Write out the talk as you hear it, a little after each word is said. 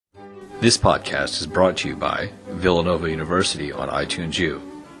This podcast is brought to you by Villanova University on iTunes U.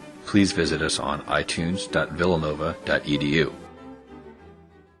 Please visit us on itunes.villanova.edu.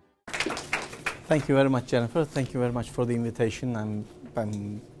 Thank you very much, Jennifer. Thank you very much for the invitation. I'm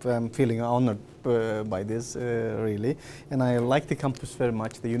feeling honored by this, really. And I like the campus very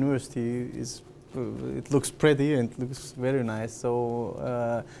much. The university is, it looks pretty and it looks very nice.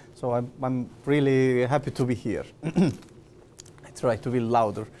 So I'm really happy to be here. I try to be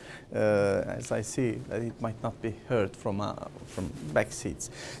louder as I see that it might not be heard from back seats.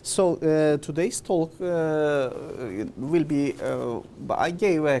 So today's talk will be, I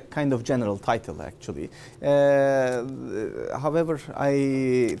gave a kind of general title actually. However,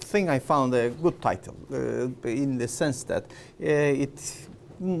 I think I found a good title in the sense that it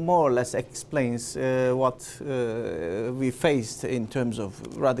more or less explains what we faced in terms of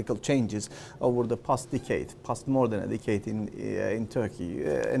radical changes over the past decade, past more than a decade in Turkey.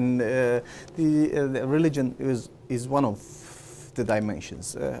 And the religion is one of the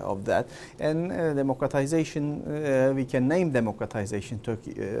dimensions of that. And democratization, we can name democratization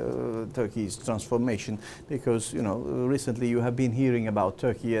Turkey's transformation, because, you know, recently you have been hearing about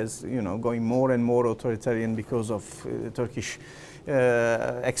Turkey as, you know, going more and more authoritarian because of Turkish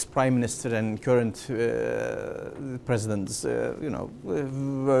ex-prime minister and current president's, you know,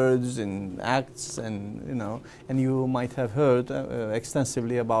 words and acts, and you know, and you might have heard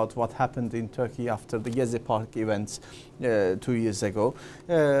extensively about what happened in Turkey after the Gezi Park events 2 years ago.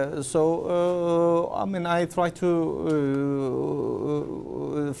 I mean, I try to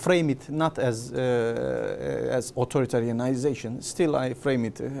frame it not as authoritarianization. Still, I frame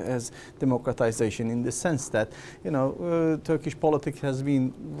it as democratization, in the sense that, you know, Turkish politics has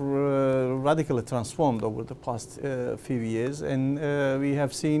been radically transformed over the past few years, and we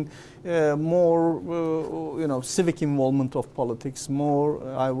have seen more, you know, civic involvement of politics, more,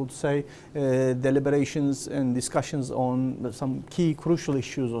 I would say, deliberations and discussions on some key crucial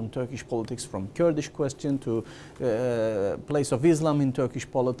issues on Turkish politics, from Kurdish question to place of Islam in Turkish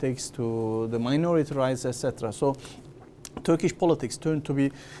politics to the minority rights, etc. So Turkish politics turned to be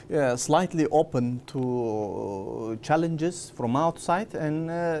slightly open to challenges from outside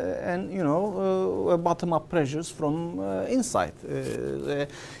and you know, bottom-up pressures from inside.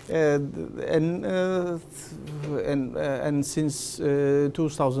 And since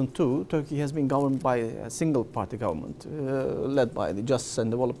 2002, Turkey has been governed by a single-party government led by the Justice and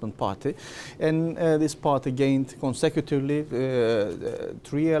Development Party, and this party gained consecutively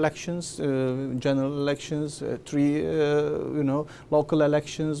 3 elections, general elections, 3 you know, local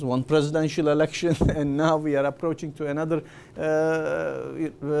elections, 1 presidential election, and now we are approaching to another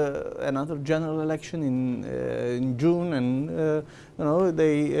general election in June, and you know,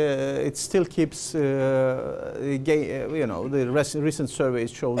 it still keeps you know, the recent surveys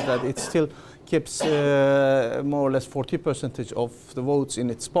show that it still keeps more or less 40% of the votes in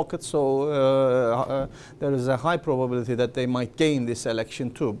its pocket. So there is a high probability that they might gain this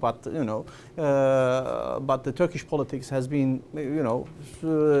election too. But you know, but the Turkish politics has been, you know,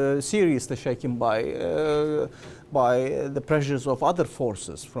 seriously shaken by the pressures of other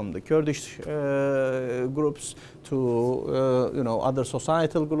forces, from the Kurdish groups to you know, other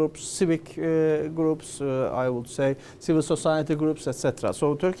societal groups, civic groups, I would say, civil society groups, etc.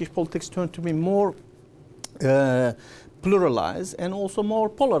 So Turkish politics turned to be more pluralized and also more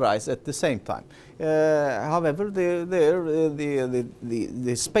polarized at the same time. However,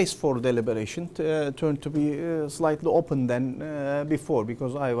 the space for deliberation turned to be slightly open than before,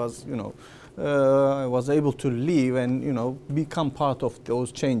 because I was, you know, I was able to live and, you know, become part of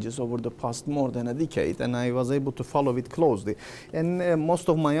those changes over the past more than a decade, and I was able to follow it closely. And most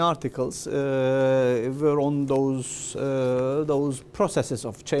of my articles were on those processes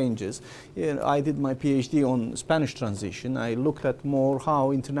of changes. You know, I did my PhD on Spanish transition. I looked at more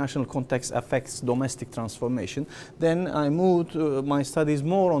how international context affects domestic transformation. Then I moved my studies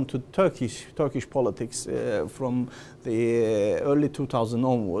more onto Turkish politics from the early 2000s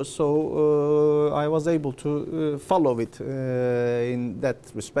onwards. So I was able to follow it in that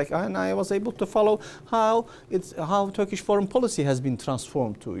respect, and I was able to follow how Turkish foreign policy has been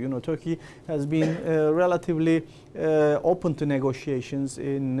transformed too. You know, Turkey has been relatively open to negotiations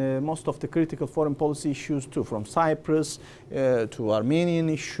in most of the critical foreign policy issues too, from Cyprus to Armenian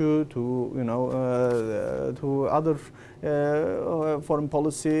issue to, you know, to other foreign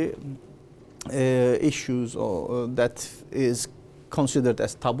policy issues that is considered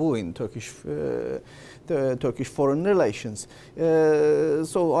as taboo in the Turkish foreign relations.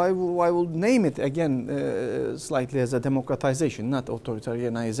 So I will name it again slightly as a democratization, not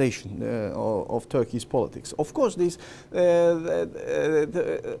authoritarianization of Turkey's politics. Of course,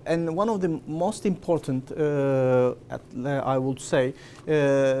 and one of the most important, I would say,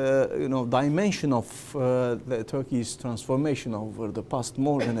 dimension of the Turkey's transformation over the past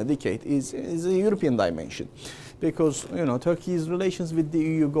more than a decade is the European dimension. Because Turkey's relations with the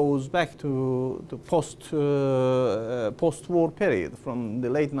EU goes back to the post-war period, from the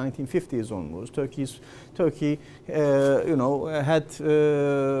late 1950s onwards. Turkey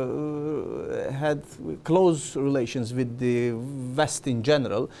had close relations with the West in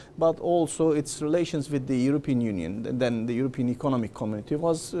general, but also its relations with the European Union. Then the European Economic Community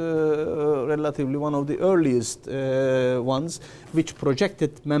was relatively one of the earliest ones which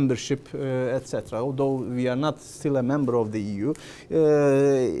projected membership, etc. Although we are not still a member of the EU,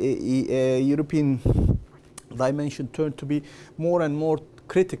 European dimension turned to be more and more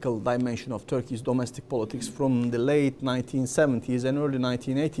critical dimension of Turkey's domestic politics from the late 1970s and early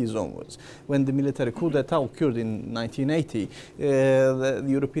 1980s onwards. When the military coup d'etat occurred in 1980, the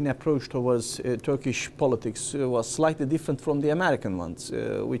European approach towards Turkish politics was slightly different from the American ones,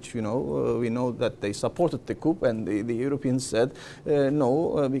 which we know that they supported the coup, and the Europeans said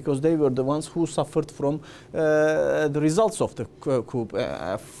no, because they were the ones who suffered from the results of the coup.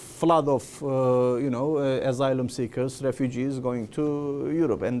 Flood of asylum seekers, refugees going to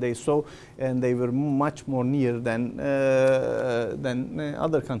Europe, and they they were much more near than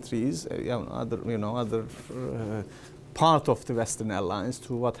other countries, other part of the Western alliance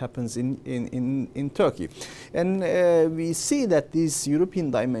to what happens in Turkey. And we see that this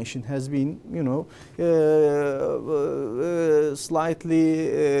European dimension has been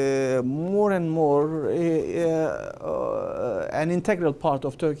slightly more and more an integral part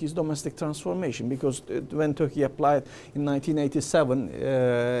of Turkey's domestic transformation, because when Turkey applied in 1987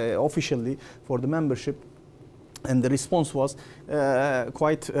 officially for the membership, and the response was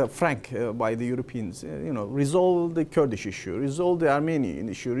quite frank by the Europeans. Resolve the Kurdish issue, resolve the Armenian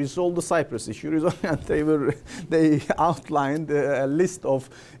issue, resolve the Cyprus issue. And they outlined a list of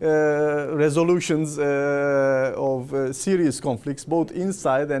resolutions of serious conflicts, both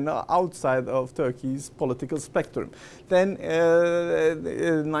inside and outside of Turkey's political spectrum. Then,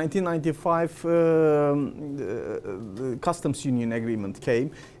 1995, the customs union agreement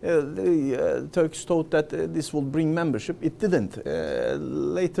came. The Turks thought that this will bring membership. It didn't.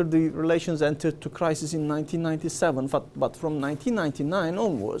 Later, the relations entered to crisis in 1997, but from 1999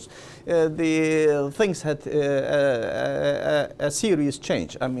 onwards, the things had a serious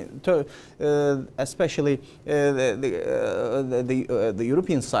change. I mean, especially the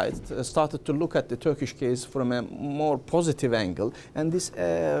European side started to look at the Turkish case from a more positive angle, and this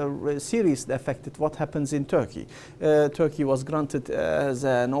seriously affected what happens in Turkey. Turkey was granted as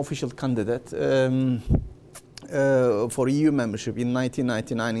an official candidate for EU membership in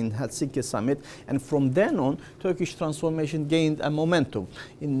 1999 in Helsinki summit, and from then on Turkish transformation gained a momentum,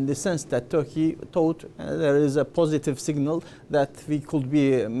 in the sense that Turkey thought there is a positive signal that we could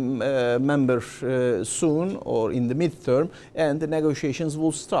be a member soon or in the midterm, and the negotiations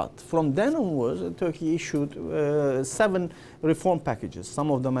will start. From then onwards, Turkey issued 7 reform packages.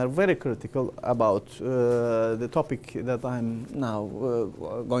 Some of them are very critical about the topic that I'm now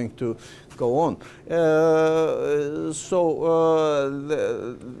going to go on. And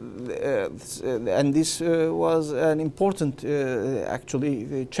this was an important,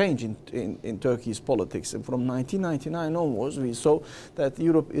 actually, change in Turkey's politics. And from 1999 onwards, we saw that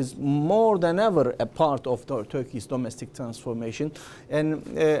Europe is more than ever a part of Turkey's domestic transformation, and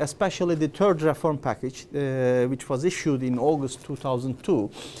especially the third reform package, which was issued in August 2002,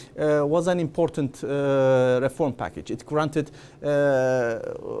 was an important reform package. It granted,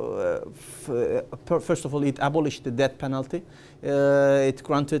 first of all, it abolished the death penalty. It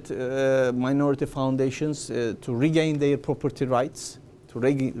granted minority foundations to regain their property rights,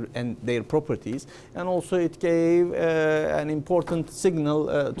 and their properties, and also it gave an important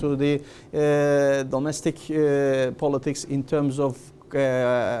signal to the domestic politics in terms of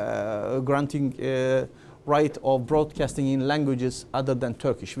granting right of broadcasting in languages other than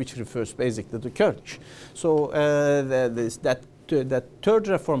Turkish, which refers basically to Kurdish. So that third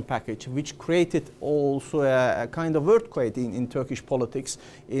reform package, which created also a kind of earthquake in Turkish politics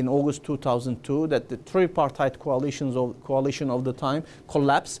in August 2002, that the tripartite coalition of the time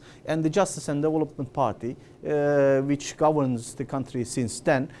collapsed, and the Justice and Development Party, which governs the country since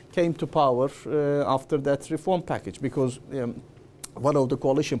then, came to power after that reform package, because one of the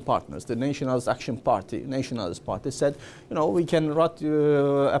coalition partners, the Nationalist Action Party, Nationalist Party, said, you know, we can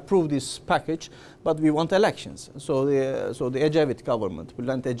approve this package, but we want elections. So the Ecevit government,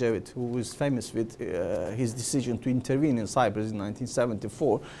 Bülent Ecevit, who is famous with his decision to intervene in Cyprus in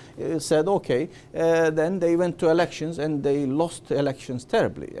 1974, said, okay, then they went to elections and they lost elections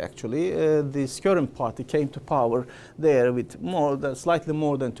terribly, actually. This current party came to power there with slightly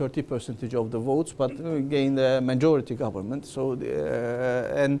more than 30% of the votes, but gained a majority government. So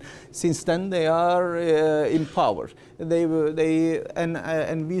and since then they are in power.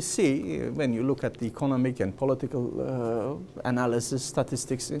 And we see, when you look at the economic and political analysis,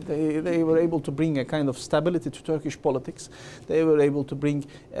 statistics, they were able to bring a kind of stability to Turkish politics. They were able to bring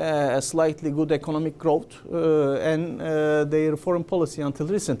a slightly good economic growth, and their foreign policy until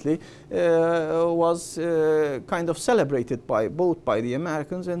recently was kind of celebrated both by the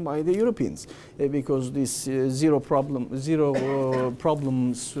Americans and by the Europeans, because this zero problems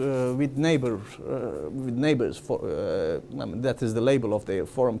with neighbors that is the label of their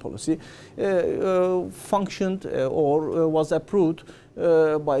foreign policy, functioned or was approved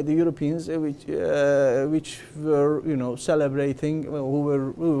by the Europeans, which were, you know, celebrating, who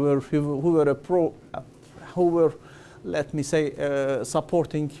were, let me say,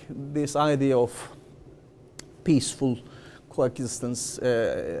 supporting this idea of peaceful coexistence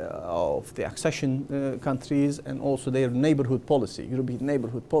of the accession countries, and also their neighborhood policy. European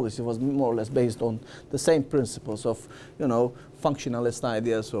neighborhood policy was more or less based on the same principles of, you know, functionalist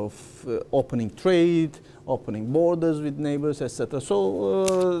ideas of opening trade, opening borders with neighbors, etc.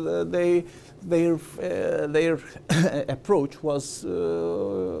 So their approach was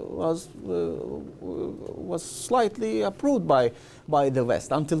slightly approved by the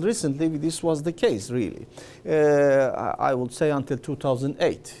West. Until recently, this was the case, really. I would say until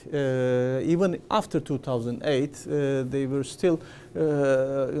 2008. Even after 2008, they were still,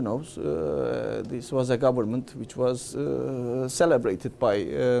 you know, this was a government which was celebrated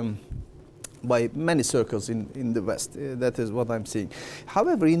by many circles in the West. That is what I'm seeing.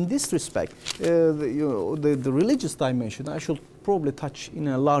 However, in this respect, the religious dimension, I should probably touch in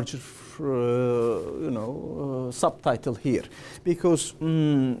a larger, subtitle here, because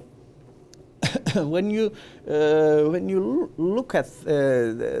when you look at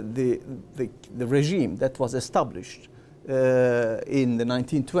the regime that was established in the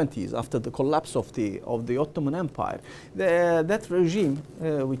 1920s after the collapse of the Ottoman Empire, that regime,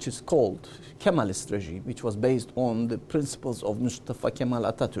 which is called Kemalist regime, which was based on the principles of Mustafa Kemal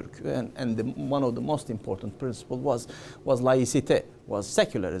Atatürk, and one of the most important principles was laicite, was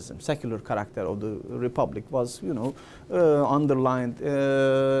secularism. Secular character of the republic was, you know, underlined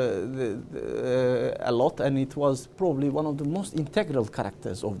a lot, and it was probably one of the most integral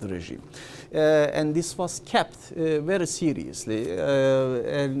characters of the regime, and this was kept very seriously,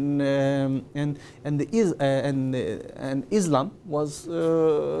 and Islam was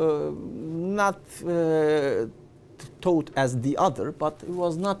not taught as the other, but it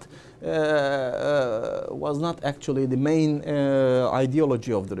was not actually the main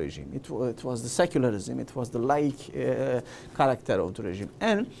ideology of the regime. It was the secularism, it was the laic character of the regime.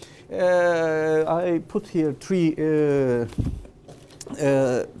 And I put here three,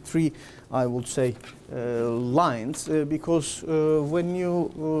 I would say, lines, because when you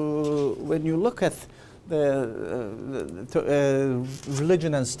look at the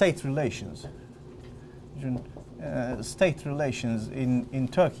religion and state relations, in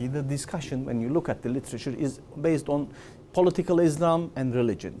Turkey, the discussion, when you look at the literature, is based on political Islam and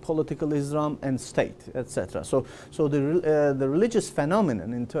religion, political Islam and state, etc. So the religious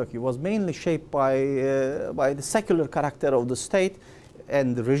phenomenon in Turkey was mainly shaped by the secular character of the state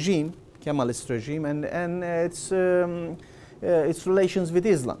and the regime, Kemalist regime, and its relations with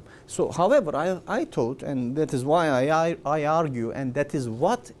Islam. So, however, I thought, and that is why I argue, and that is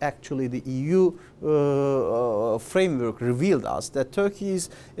what actually the EU framework revealed us, that Turkey's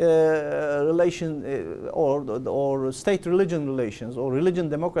relation or state-religion relations or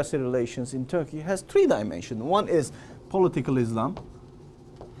religion-democracy relations in Turkey has three dimensions. One is political Islam.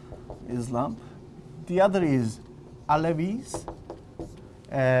 The other is Alevis,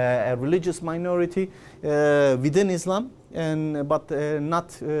 a religious minority within Islam, but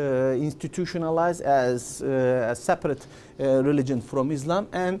not institutionalized as a separate religion from Islam,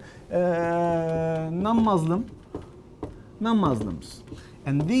 and non-Muslims.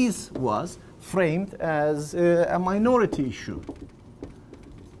 And this was framed as a minority issue.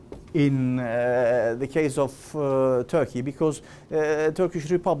 in the case of Turkey, because Turkish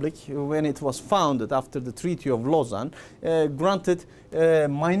Republic, when it was founded after the Treaty of Lausanne, granted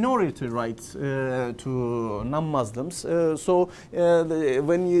minority rights to non-Muslims. When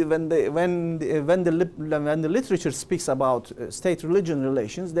the literature speaks about state-religion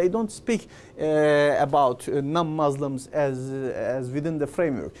relations, they don't speak about non-Muslims as within the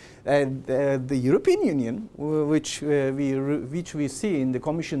framework. The European Union, which we see in the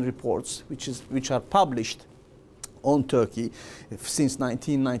Commission reports, which are published on Turkey since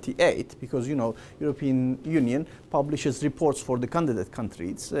 1998, because European Union publishes reports for the candidate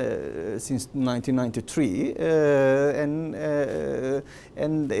countries since 1993,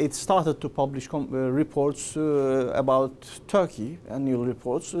 and it started to publish reports about Turkey, annual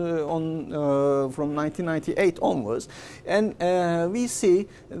reports from 1998 onwards, and we see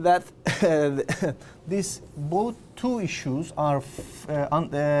that these both two issues are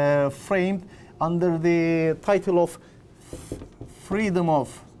framed under the title of freedom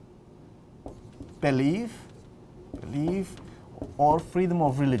of belief or freedom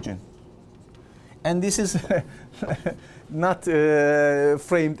of religion. And this is not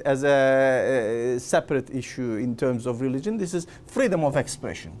framed as a separate issue in terms of religion. This is freedom of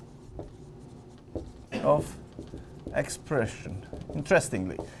expression.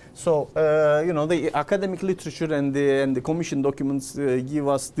 Interestingly. So, the academic literature and the Commission documents give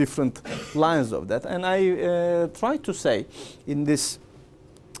us different lines of that. And I try to say in this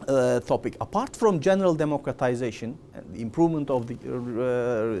topic, apart from general democratization and the improvement of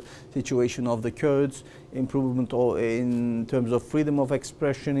the situation of the Kurds, improvement in terms of freedom of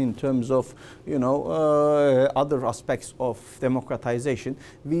expression, in terms of other aspects of democratization,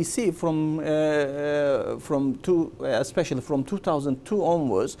 we see especially from 2002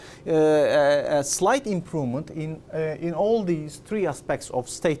 onwards, a slight improvement in all these three aspects of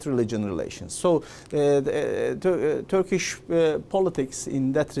state-religion relations. So Turkish politics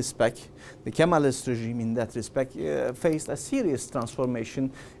in that respect, the Kemalist regime in that respect, faced a serious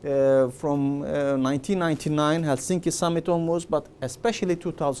transformation from 1999 Helsinki summit onwards, but especially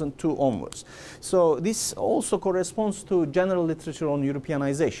 2002 onwards. So this also corresponds to general literature on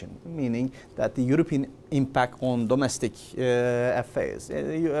Europeanization, meaning that the European impact on domestic affairs,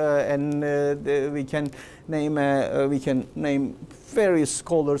 we can name various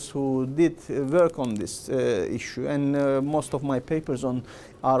scholars who did work on this issue, and most of my papers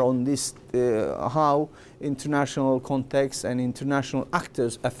are on this, how international context and international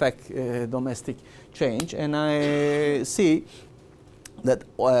actors affect domestic change. And I see that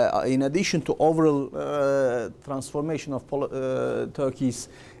in addition to overall transformation of Turkey's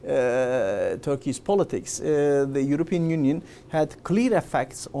politics, the European Union had clear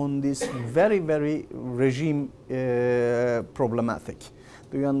effects on this very, very regime problematic.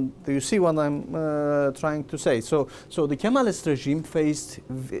 Do you see what I'm trying to say? So the Kemalist regime faced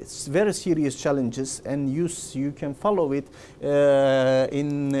very serious challenges, and you can follow it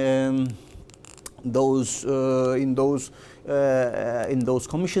in those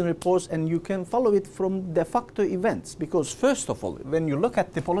commission reports, and you can follow it from de facto events. Because first of all, when you look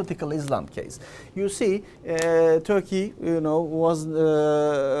at the political Islam case, you see Turkey, was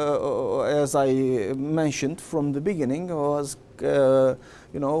as I mentioned from the beginning, was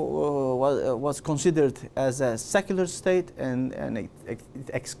considered as a secular state, and it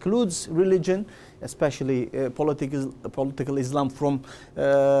excludes religion, especially political Islam, from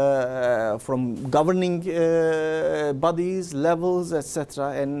governing bodies, levels,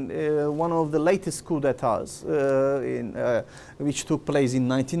 etc. And one of the latest coups d'etats which took place in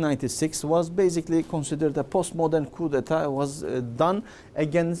 1996 was basically considered a postmodern coup d'etat. It was done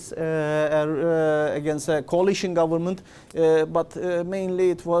against a coalition government, but mainly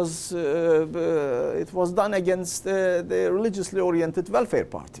it was done against the religiously oriented welfare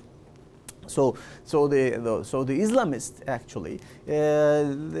party. So the Islamists actually,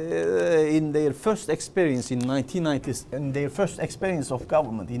 in their first experience in 1990s, in their first experience of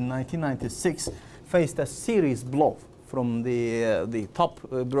government in 1996, faced a serious blow from the top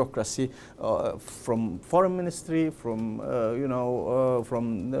bureaucracy, from foreign ministry, from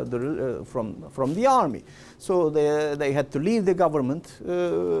the army. So they had to leave the government.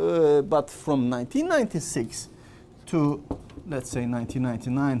 But from 1996 to, let's say,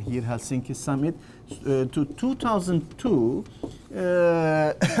 1999, here Helsinki summit, to 2002,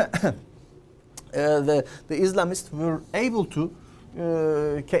 the Islamists were able to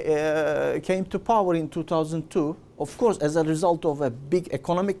came to power in 2002 of course, as a result of a big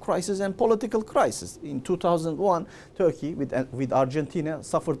economic crisis and political crisis. In 2001, Turkey, with Argentina,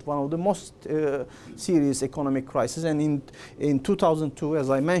 suffered one of the most serious economic crises. And in 2002, as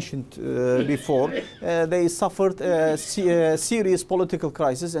I mentioned before, they suffered a serious political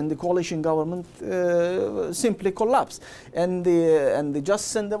crisis, and the coalition government simply collapsed. And the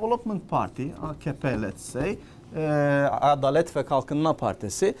Justice and Development Party, AKP, let's say, Adalet ve Kalkınma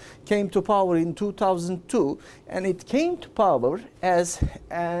Partisi, came to power in 2002, and it came to power as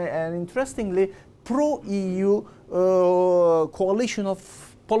an interestingly pro-EU coalition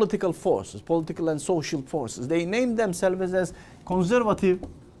of political forces, political and social forces. They named themselves as Conservative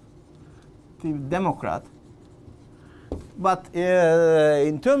Democrat. But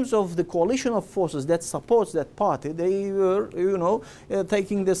in terms of the coalition of forces that supports that party, they were,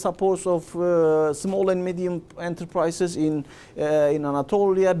 taking the support of small and medium enterprises in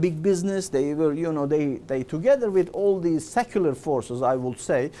Anatolia, big business. They were, they together with all these secular forces, I would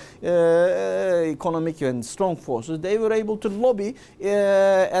say, economic and strong forces, they were able to lobby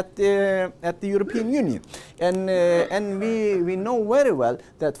at the European Union. And we know very well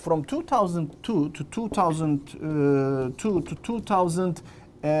that from 2002 to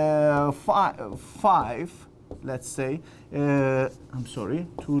 2005, let's say,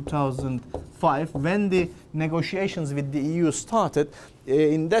 2005, when the negotiations with the EU started,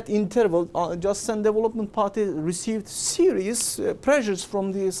 in that interval, Justice and Development Party received serious pressures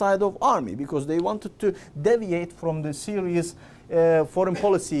from the side of army, because they wanted to deviate from the serious foreign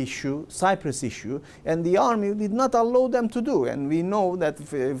policy issue, Cyprus issue, and the army did not allow them to do. And we know that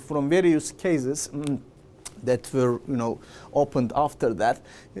from various cases that were, opened after that,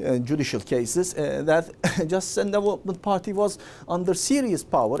 judicial cases, that Justice and Development Party was under serious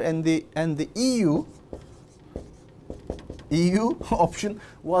power, and the EU option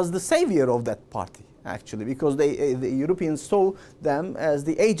was the savior of that party, actually, because the Europeans saw them as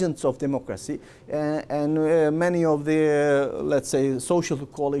the agents of democracy, and many of the, let's say, social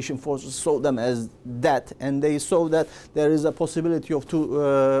coalition forces saw them as that, and they saw that there is a possibility of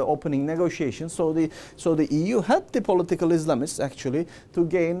opening negotiations. So the EU helped the political Islamists, actually, to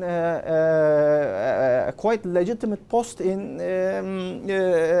gain a quite legitimate post in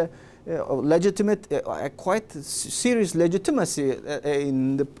quite serious legitimacy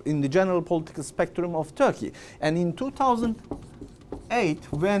in the general political spectrum of Turkey. And in 2008,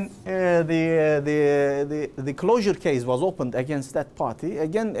 when the closure case was opened against that party,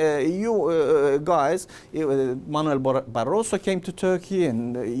 again, EU guys, Manuel Barroso came to Turkey,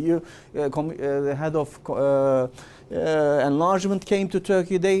 and the head of enlargement came to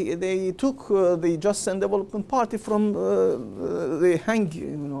Turkey. They took the Justice and Development Party from the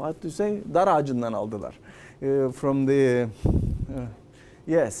what to say, dar ağacından aldılar, from the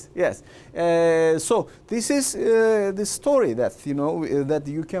yes. So this is the story that that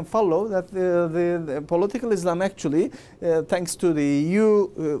you can follow, that the political Islam, actually, thanks to the EU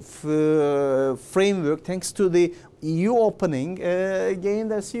framework, thanks to the EU opening,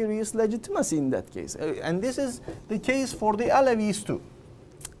 gained a serious legitimacy in that case. And this is the case for the Alevis too.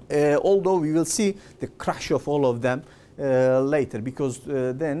 Although we will see the crash of all of them later, because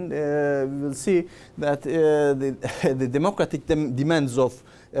then we will see that the democratic demands of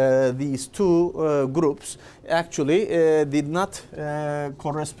these two groups actually did not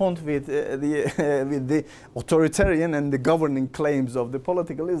correspond with the authoritarian and the governing claims of the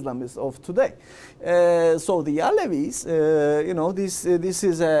political Islamists of today. So the Alevis, this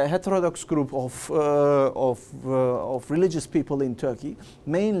is a heterodox group of religious people in Turkey.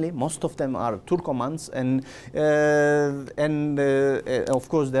 Mainly, most of them are Turkomans, and of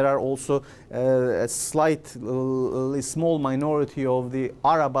course there are also a slightly small minority of the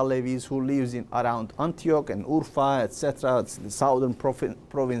Arab Alevis who lives around Antioch and Urfa, etc., it's the southern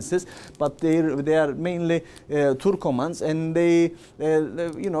provinces, but they are mainly Turkomans, and they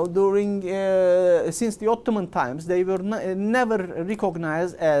during since the Ottoman times they were never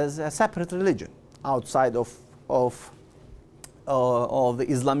recognized as a separate religion outside of the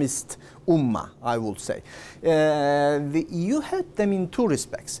Islamist Ummah, I would say. The EU helped them in two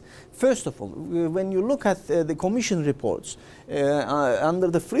respects. First of all, when you look at the Commission reports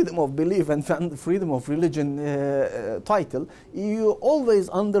under the freedom of belief and freedom of religion title, EU always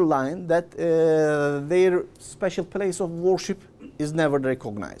underline that their special place of worship is never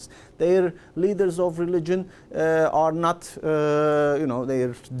recognized. Their leaders of religion are not,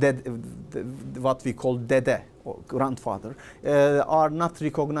 their dead, what we call dede, or grandfather, are not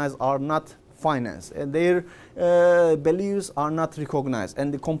recognized, are not finance, and their beliefs are not recognized,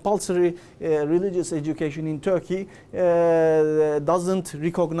 and the compulsory religious education in Turkey doesn't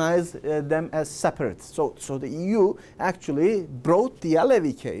recognize them as separate. So the EU actually brought the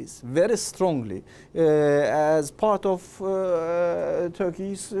Alevi case very strongly as part of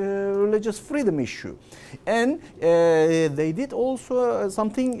Turkey's religious freedom issue, and they did also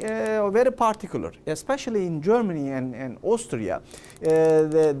something very particular, especially in Germany and Austria.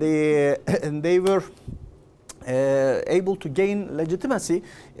 They were able to gain legitimacy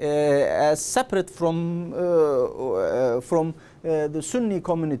as separate from the Sunni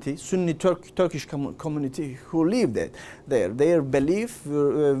community, Sunni Turkish community who lived there. Their belief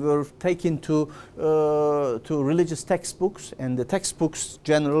were taken to religious textbooks, and the textbooks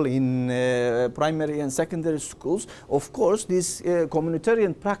generally in primary and secondary schools. Of course, this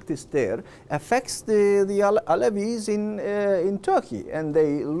communitarian practice there affects the Alevis in Turkey, and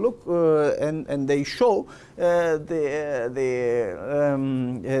they look and they show the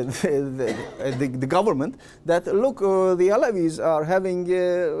government that look, the Alevis are having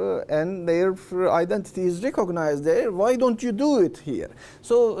and their identity is recognized there. Why don't you do it here?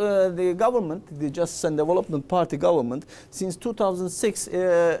 So the government, the Justice and Development Party government, since 2006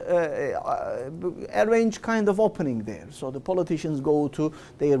 arranged kind of opening there. So the politicians go to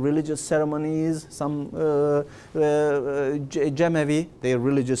their religious ceremonies, some Cemevi, their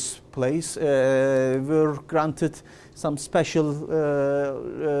religious place, were granted some special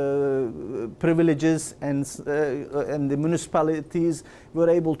privileges, and the municipalities were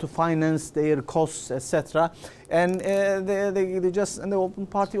able to finance their costs, etc. And the Justice and the Development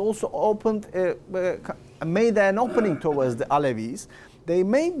Party also opened, made an opening towards the Alevis. They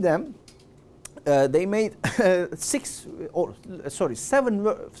made them. They made seven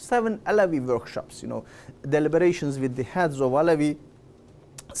Alevi workshops. Deliberations with the heads of Alevi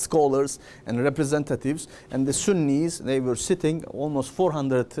scholars and representatives, and the Sunnis. They were sitting, almost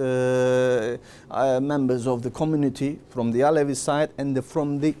 400 members of the community from the Alevi side and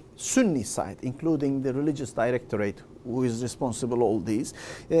from the Sunni side, including the religious directorate, who is responsible all these,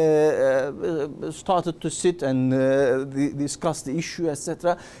 started to sit and discuss the issue,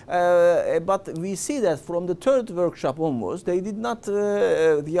 etc. But we see that from the third workshop onwards, they did not.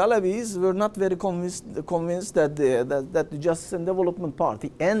 The Alevis were not very convinced that the Justice and Development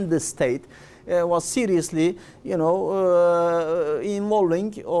Party and the state was seriously,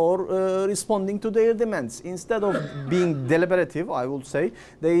 involving or responding to their demands. Instead of being deliberative, I would say,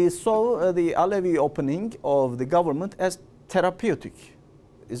 they saw the Alevi opening of the government as therapeutic.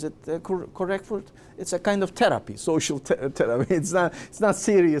 Is it correct word? It's a kind of therapy, social therapy. It's not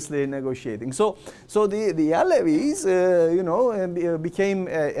seriously negotiating. So the Alevis, became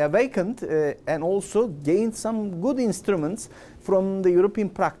awakened and also gained some good instruments from the European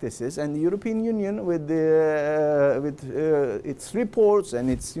practices, and the European Union with its reports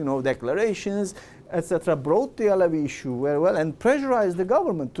and its declarations, etc., brought the Alevi issue very well and pressurized the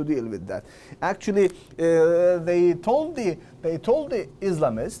government to deal with that. Actually, they told the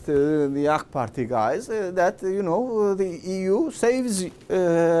Islamists, the AK Party guys, that the EU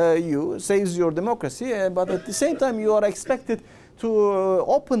saves your democracy, but at the same time you are expected to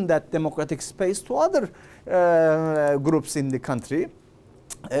open that democratic space to other groups in the country.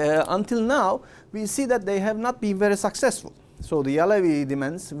 Until now, we see that they have not been very successful. So the Alevi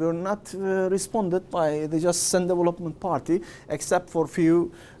demands were not responded by the Justice and Development Party, except for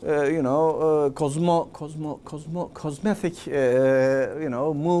few, cosmetic,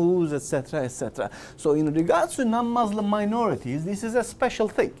 moves, etc., etc. So in regards to non-Muslim minorities, this is a special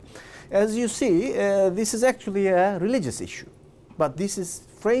thing. As you see, this is actually a religious issue, but this is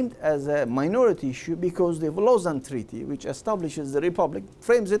framed as a minority issue because the Lausanne Treaty, which establishes the Republic,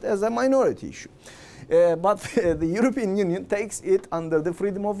 frames it as a minority issue. But the European Union takes it under the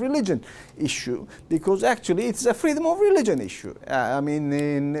freedom of religion issue, because actually it's a freedom of religion issue.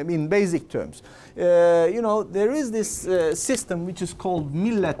 In basic terms. There is this system which is called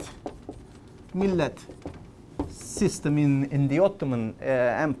millet system in the Ottoman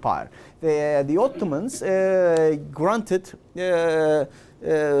Empire. The Ottomans granted the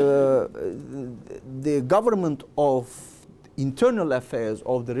government of internal affairs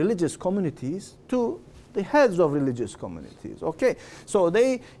of the religious communities to the heads of religious communities. Okay, so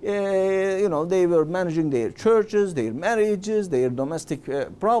they were managing their churches, their marriages, their domestic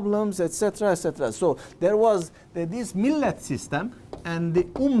problems, etc., etc. So there was this millet system and the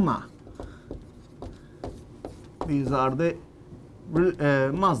ummah. These are the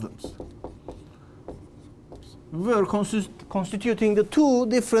Muslims. Were constituting the two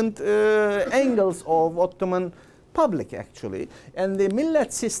different angles of Ottoman public, actually. And the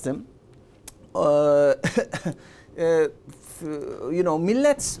millet system you know,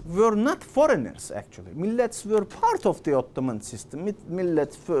 millets were not foreigners actually. Millets were part of the Ottoman system.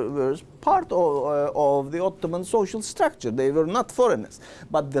 Millets were part of the Ottoman social structure. They were not foreigners.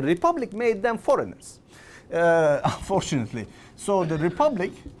 But the Republic made them foreigners, unfortunately. So the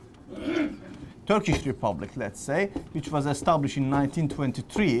Republic, Turkish Republic, let's say, which was established in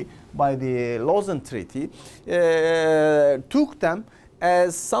 1923 by the Lausanne Treaty, took them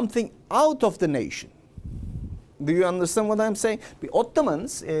as something out of the nation. Do you understand what I'm saying? The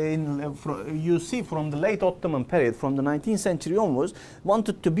Ottomans, you see from the late Ottoman period, from the 19th century onwards,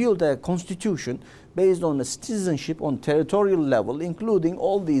 wanted to build a constitution based on a citizenship on territorial level, including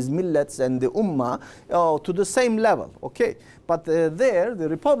all these millets and the ummah to the same level. Okay, but there the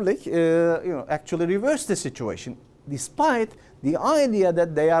Republic, you know, actually reversed the situation, despite the idea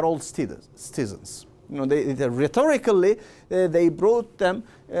that they are all citizens. You know, they rhetorically they brought them.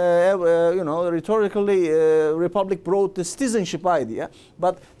 You know, rhetorically, Republic brought the citizenship idea,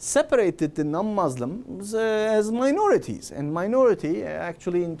 but separated the non-Muslims as minorities. And minority,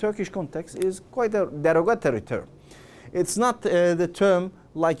 actually, in Turkish context, is quite a derogatory term. It's not the term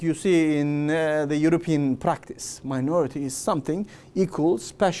like you see in the European practice. Minority is something equal,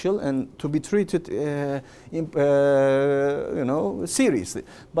 special, and to be treated, you know, seriously.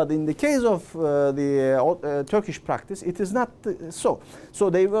 But in the case of the Turkish practice, it is not so. So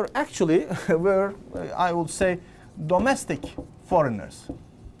they were actually, I would say, domestic foreigners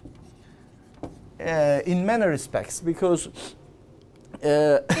in many respects, because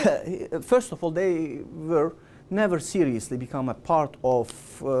first of all, they were never seriously become a part of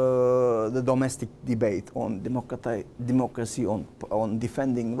the domestic debate on democracy, on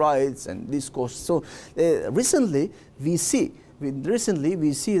defending rights and discourse. So recently we see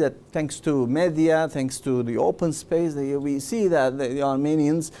that thanks to media, thanks to the open space, we see that the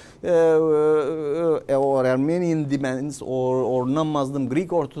Armenians or Armenian demands or non-Muslim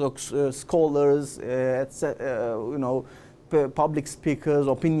Greek Orthodox scholars, etc., you know, public speakers,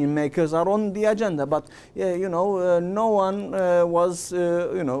 opinion makers are on the agenda, but you know, no one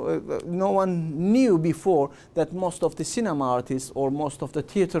no one knew before that most of the cinema artists or most of the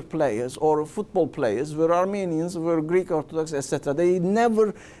theater players or football players were Armenians, were Greek Orthodox, etc. They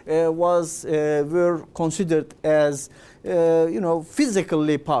never were considered as you know,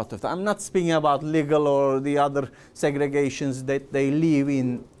 physically part of it. I'm not speaking about legal or the other segregations that they live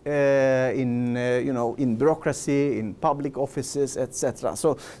in you know, in bureaucracy, in public offices, etc.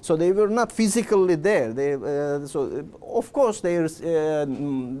 So they were not physically there. They, so of course their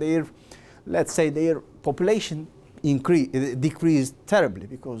let's say their population decreased terribly,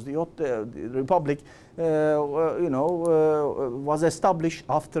 because the Republic you know, was established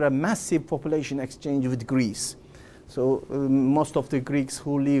after a massive population exchange with Greece. So most of the Greeks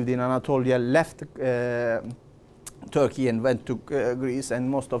who lived in Anatolia left Turkey and went to Greece, and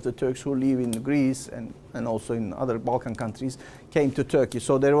most of the Turks who live in Greece and also in other Balkan countries came to Turkey.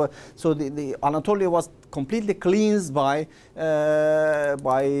 So there were, so the Anatolia was completely cleansed by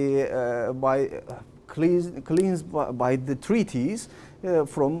the treaties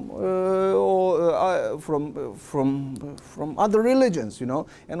from other religions, you know.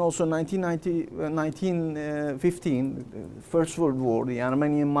 And also 1915, First World War, the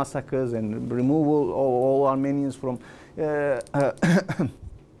Armenian massacres and removal of all Armenians from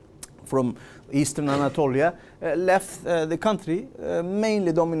from eastern Anatolia left the country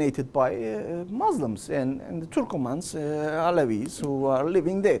mainly dominated by Muslims and the Turkomans, Alevis, who are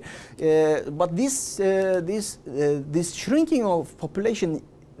living there. But this shrinking of population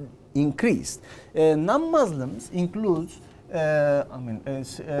increased. Non-Muslims includes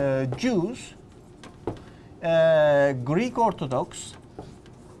Jews, Greek Orthodox,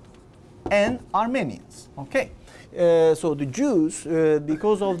 and Armenians. Okay. So the Jews,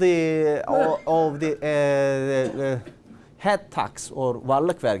 because of the head tax or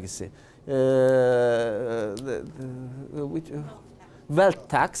varlık vergisi, wealth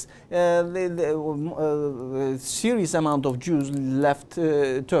tax, serious amount of Jews left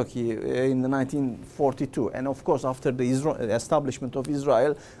Turkey in the 1942, and of course after the establishment of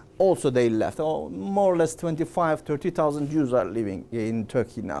Israel, also they left. More or less 30,000 Jews are living in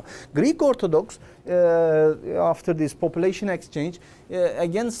Turkey now. Greek Orthodox, after this population exchange,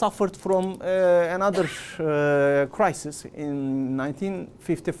 again suffered from another crisis in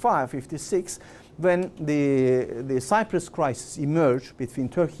 1955-56, when the Cyprus crisis emerged between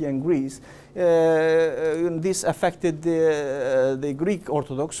Turkey and Greece. This affected the Greek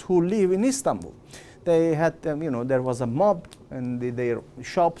Orthodox who live in Istanbul. They had, you know, there was a mob, and their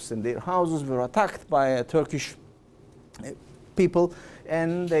shops and their houses were attacked by Turkish people,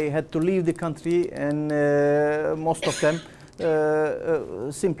 and they had to leave the country, and most of them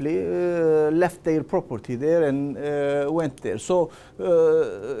simply left their property there and went there. So,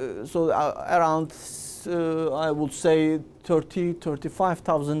 around I would say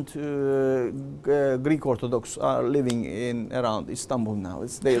 35,000 Greek Orthodox are living in around Istanbul now.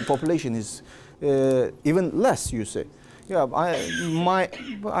 Their population is even less, you say. Yeah,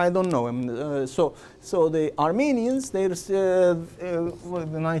 I don't know. So the Armenians, there's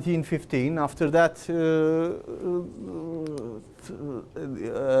 1915. After that,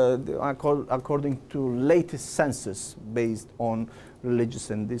 according to latest census based on religious,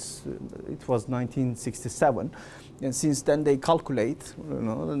 and this it was 1967. And since then they calculate,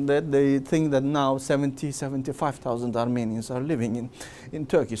 that they think that now 75,000 Armenians are living in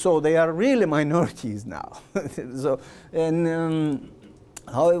Turkey. So they are really minorities now. So, and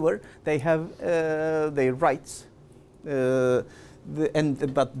however, they have their rights, but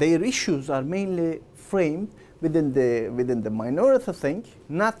their issues are mainly framed within the minority thing,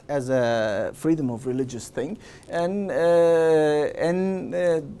 not as a freedom of religious thing, and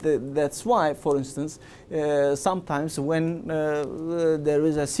that's why, for instance, sometimes when there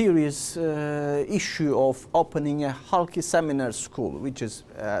is a serious issue of opening a Halki seminar school, which is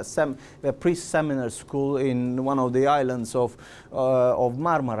a priest seminar school in one of the islands of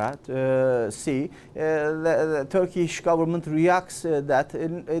Marmara Sea, the Turkish government reacts that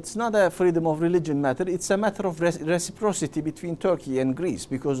it's not a freedom of religion matter, it's a matter of reciprocity between Turkey and Greece,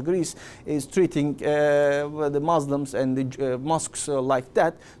 because Greece is treating the Muslims and the mosques like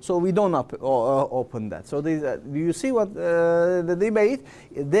that, so we don't open that. So do you see what the debate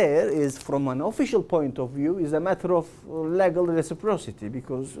there is, from an official point of view, is a matter of legal reciprocity,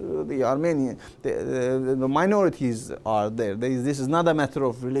 because the Armenian, the minorities are there. This is not a matter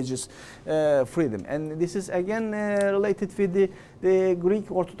of religious freedom. And this is again related with the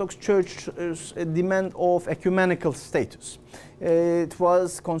Greek Orthodox Church's demand of ecumenical status. It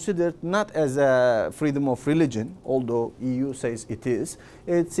was considered not as a freedom of religion, although EU says it is.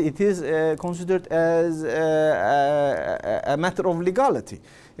 It is considered as a matter of legality.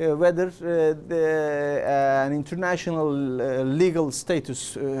 Whether an international legal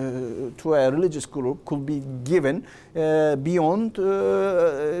status to a religious group could be given beyond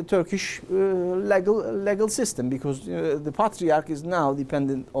Turkish legal system, because the patriarch is now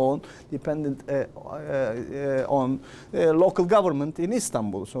dependent on local government in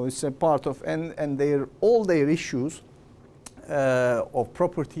Istanbul. So it's a part of, and all their issues of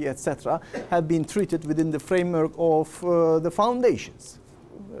property, etc., have been treated within the framework of the foundations.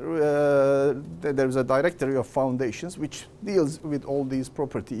 There is a directory of foundations which deals with all these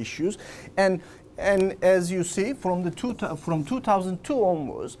property issues, and as you see, from 2002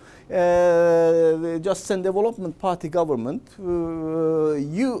 onwards, the Justice and Development Party government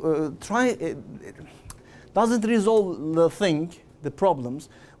doesn't resolve the problems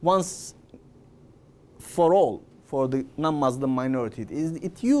once for all for the non-Muslim minority.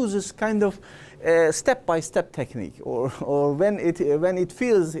 It uses kind of step-by-step technique, or when it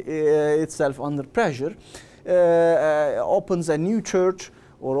feels itself under pressure, opens a new church,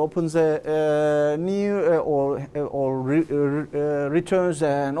 or opens a new returns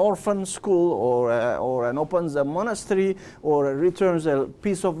an orphan school, or opens a monastery, or returns a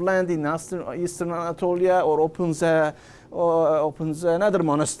piece of land in Eastern Anatolia, or opens another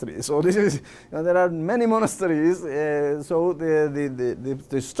monastery. So this is, there are many monasteries. So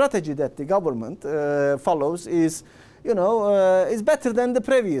the strategy that the government follows is, is better than the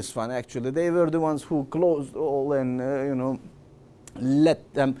previous one. Actually, they were the ones who closed all and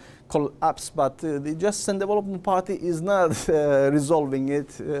let them collapse. But the Justice and Development Party is not resolving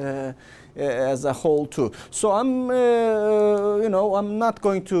it as a whole too. So I'm not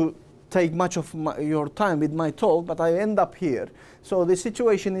going to take much of your time with my talk, but I end up here. So the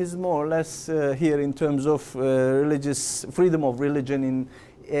situation is more or less here in terms of religious freedom of religion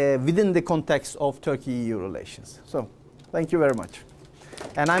within the context of Turkey-EU relations. So thank you very much,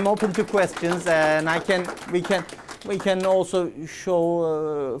 and I'm open to questions, and we can also show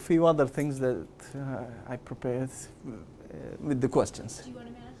a few other things that I prepared with the questions. Do you want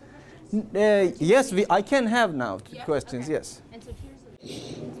to answer questions? Yes, I can have now questions. Okay. Yes. And so here's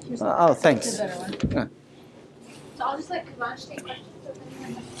Oh, thanks. the better one. Yeah. So I'll just let Kavanch take questions.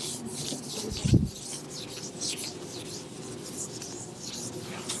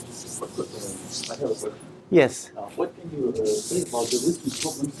 I have a question. Yes. What can you say about the recent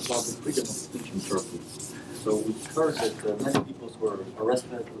problems about the freedom of speech in Turkey? So we heard that many people were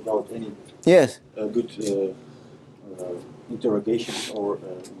arrested without any Yes. good interrogations or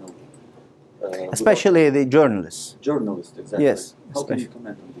Especially the journalists. Journalists, exactly. Yes, How can you especially.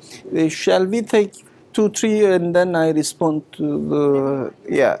 comment on this? Shall we take 2, 3, and then I respond to the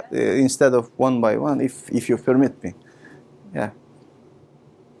instead of one by one, if you permit me. Yeah.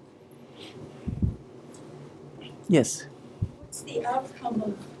 Yes. What's the outcome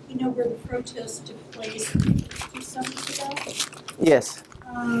of, where the protest took place 2 summers ago? Yes.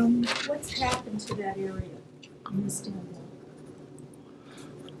 What's happened to that area in Istanbul?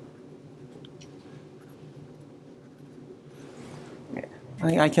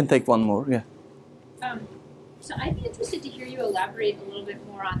 I can take one more. Yeah. So I'd be interested to hear you elaborate a little bit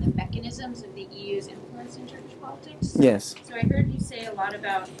more on the mechanisms of the EU's influence in Turkish politics. Yes. So I heard you say a lot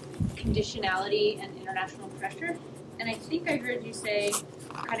about conditionality and international pressure, and I think I heard you say,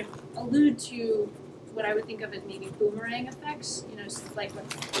 kind of allude to what I would think of as maybe boomerang effects, like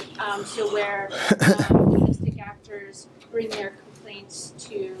so where domestic actors bring their complaints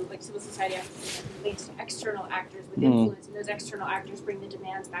to, like civil society actors bring their complaints to external actors with influence, and those external actors bring the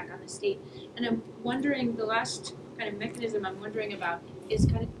demands back on the state. And I'm wondering, the last kind of mechanism I'm wondering about is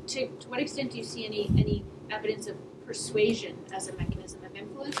kind of to what extent do you see any evidence of persuasion as a mechanism of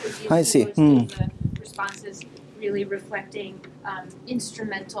influence, or do you I see. most of the responses really reflecting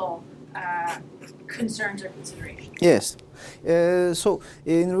instrumental concerns or considerations? Yes. So,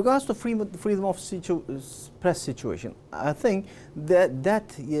 in regards to freedom of press situation, I think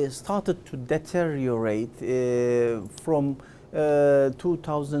that started to deteriorate from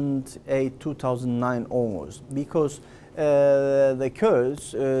 2008, 2009 onwards, because the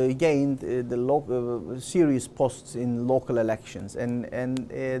Kurds gained the serious posts in local elections, and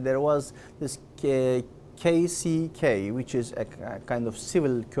there was this KCK, which is a kind of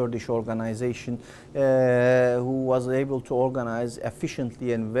civil Kurdish organization who was able to organize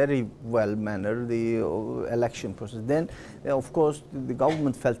efficiently and very well manner the election process. Then, of course, the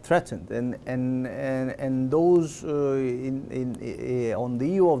government felt threatened, and those on the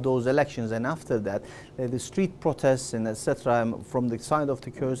eve of those elections and after that, the street protests and etc. from the side of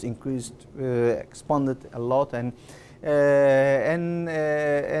the Kurds expanded a lot, and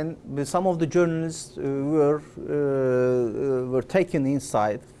some of the journalists were taken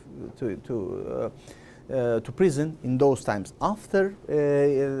inside to prison in those times. After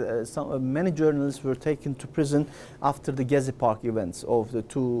many journalists were taken to prison after the Gezi Park events of the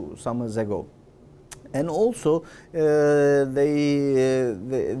 2 summers ago. And also, they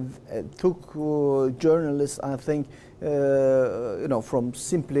took journalists, I think, from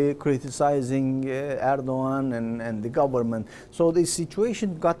simply criticizing Erdogan and the government. So the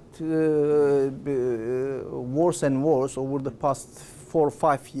situation got worse and worse over the past 4 or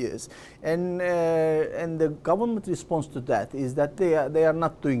 5 years, and the government response to that is that they are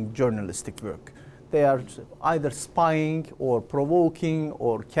not doing journalistic work. They are either spying or provoking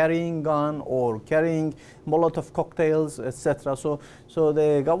or carrying gun or carrying Molotov cocktails, etc. So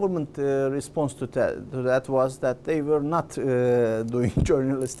the government response to that was that they were not doing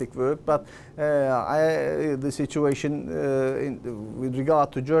journalistic work, but the situation with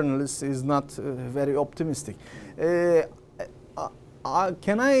regard to journalists is not very optimistic.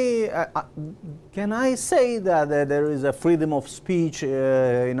 Can I say that there is a freedom of speech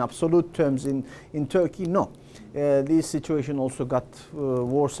in absolute terms in Turkey? No. This situation also got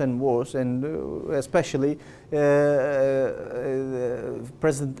worse and worse, and especially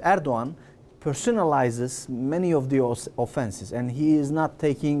President Erdogan personalizes many of the offenses, and he is not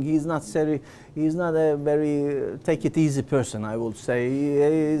a very take it easy person, I would say. He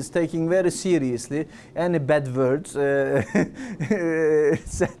is taking very seriously any bad words said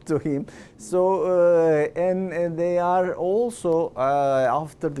to him. So and they are also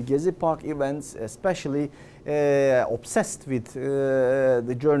after the Gezi Park events, especially obsessed with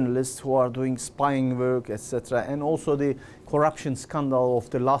the journalists who are doing spying work, etc. And also the corruption scandal of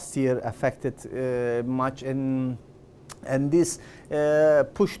the last year affected much, and this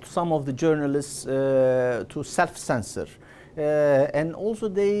pushed some of the journalists to self-censor. And also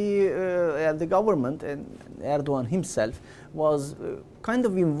the government and Erdogan himself was kind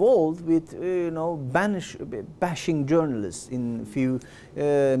of involved with bashing journalists in few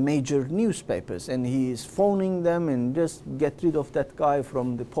major newspapers, and he is phoning them and just get rid of that guy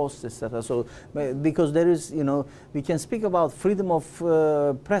from the post, etc. So because there is, we can speak about freedom of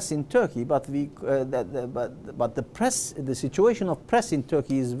press in Turkey, but but the situation of press in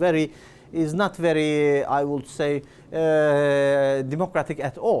Turkey is not very, I would say, democratic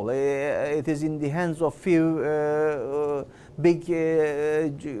at all. It is in the hands of few big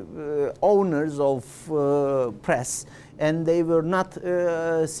owners of press, and they were not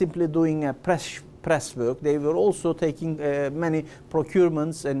simply doing a press work. They were also taking many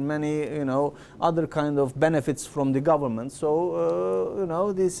procurements and many, other kind of benefits from the government.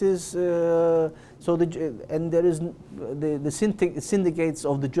 So, this is and there is the syndicates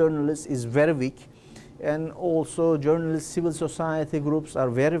of the journalists is very weak, and also journalists, civil society groups are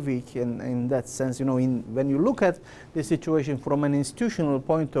very weak in that sense. When you look at the situation from an institutional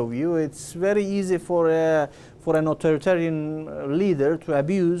point of view, it's very easy for an authoritarian leader to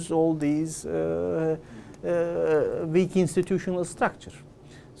abuse all these weak institutional structure.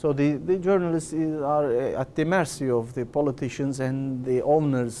 So the journalists are at the mercy of the politicians and the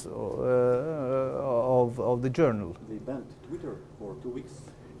owners of the journal. They banned Twitter for 2 weeks.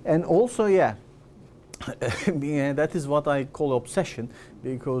 And also, yeah, that is what I call obsession,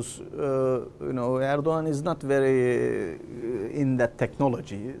 because Erdogan is not very in that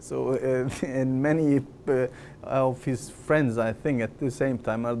technology. So and many of his friends, I think, at the same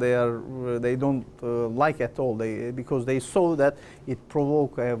time, they don't like at all. Because they saw that it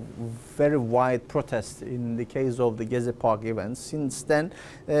provoked a very wide protest in the case of the Gezi Park events. Since then,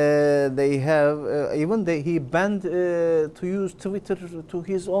 they have he banned to use Twitter to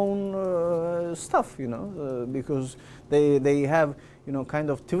his own stuff, because they have kind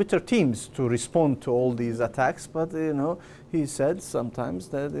of Twitter teams to respond to all these attacks. But he said sometimes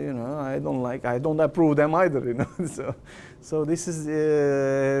that I don't approve them either. So this is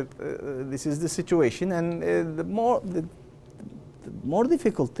the situation, and the more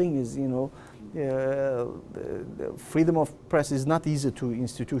difficult thing is the freedom of press is not easy to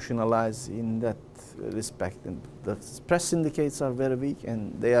institutionalize in that respect, and the press syndicates are very weak,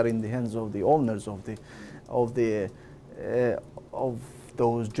 and they are in the hands of the owners of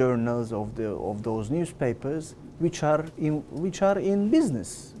those journals, of those newspapers, which are in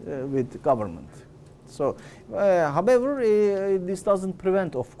business with the government. So, however, this doesn't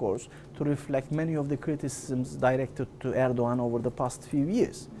prevent, of course, to reflect many of the criticisms directed to Erdogan over the past few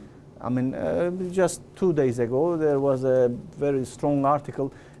years. I mean, just 2 days ago, there was a very strong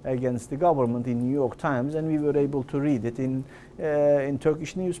article against the government in New York Times, and we were able to read it in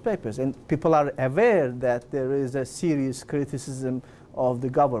Turkish newspapers. And people are aware that there is a serious criticism of the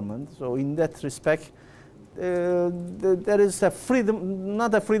government. So in that respect, there is a freedom,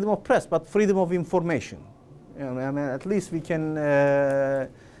 not a freedom of press, but freedom of information. I mean, at least we can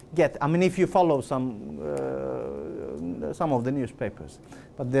get. I mean, if you follow some of the newspapers,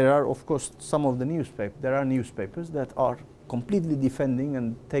 but there are, of course, there are newspapers that are completely defending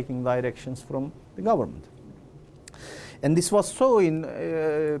and taking directions from the government. And this was so in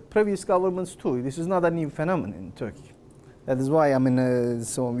previous governments too. This is not a new phenomenon in Turkey. That is why, I mean,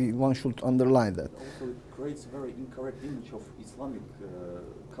 one should underline that. Also, it creates a very incorrect image of Islamic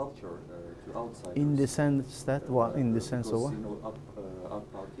culture to outsiders. In the sense that, what? In the sense of what? Because,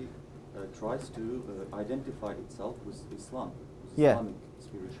 AK Party tries to identify itself with Islam, with Islamic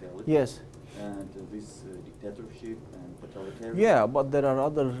spirituality. Yes. And this dictatorship and totalitarianism. Yeah, but there are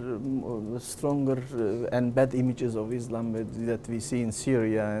other stronger and bad images of Islam that we see in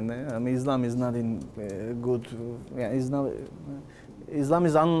Syria, and I mean, Islam is not in good. Islam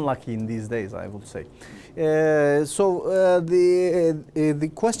is unlucky in these days, I would say. The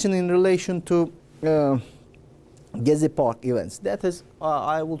question in relation to Gezi Park events, that is,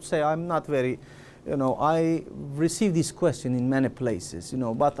 I would say, I'm not very. I receive this question in many places,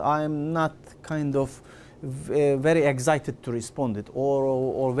 but I'm not kind of very excited to respond it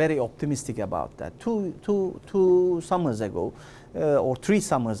or very optimistic about that. Two summers ago, or 3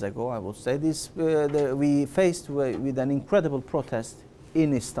 summers ago, I would say, we faced with an incredible protest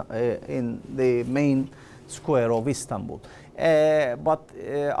in the main square of Istanbul. But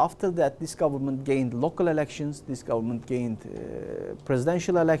after that, this government gained local elections, this government gained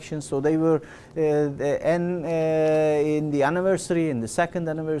presidential elections, so they were, in the anniversary, in the second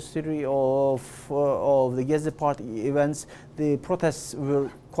anniversary of the Gezi Party events, the protests were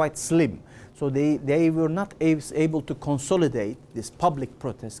quite slim. So they were not able to consolidate this public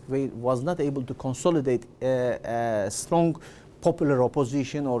protest, was not able to consolidate a strong popular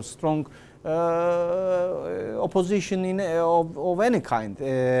opposition or strong opposition of any kind,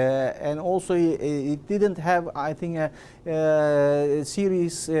 and also it didn't have, I think, a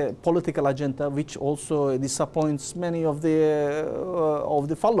serious political agenda, which also disappoints many of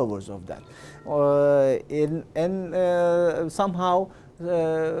the followers of that. Somehow,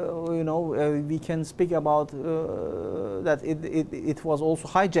 we can speak about that it was also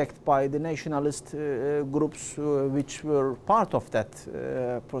hijacked by the nationalist groups which were part of that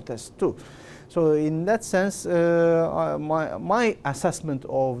protest too. So in that sense, my assessment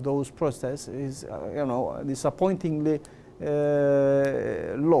of those protests is, disappointingly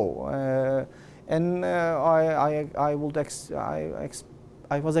low. And I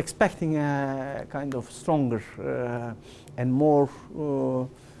was expecting a kind of stronger and more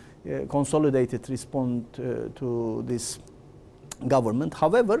consolidated response to this government.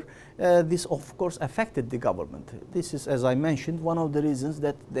 However, this of course affected the government. This is, as I mentioned, one of the reasons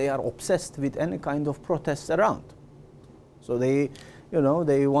that they are obsessed with any kind of protests around. So they,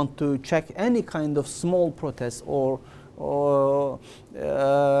 they want to check any kind of small protest or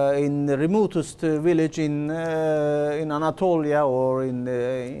in the remotest village in Anatolia or in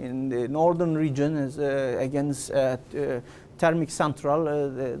the northern region against Thermik Central.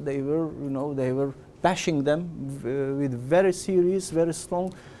 They were bashing them with very serious, very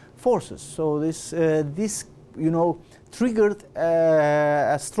strong forces. So this triggered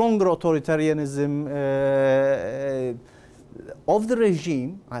a stronger authoritarianism of the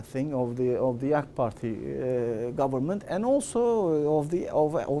regime, I think, of the AK Party government, and also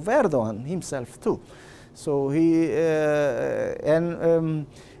of Erdogan himself too. So and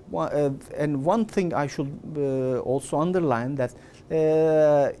one thing I should also underline, that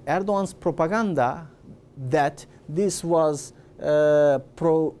Erdogan's propaganda that this was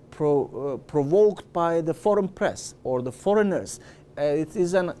provoked by the foreign press or the foreigners. It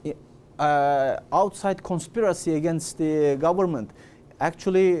is an outside conspiracy against the government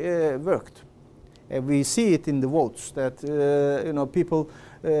actually worked. We see it in the votes that people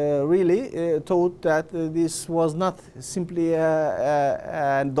really thought that this was not simply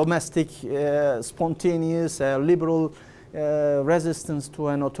a domestic, spontaneous, liberal resistance to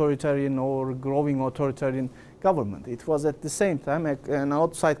an authoritarian or growing authoritarian government. It was at the same time an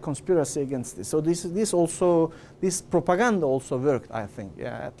outside conspiracy against this. So this propaganda also worked, I think.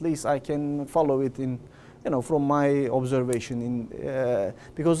 Yeah, at least I can follow it in, from my observation.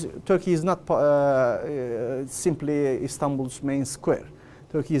 Because Turkey is not simply Istanbul's main square.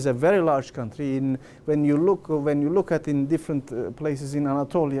 Turkey is a very large country. When you look at in different places in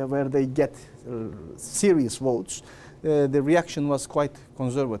Anatolia where they get serious votes, the reaction was quite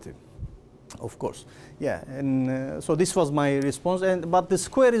conservative, of course. Yeah, and so this was my response. But the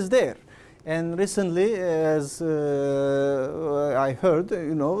square is there, and recently, as I heard,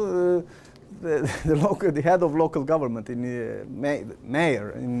 the head of local government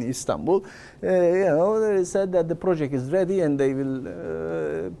mayor in Istanbul, they said that the project is ready and they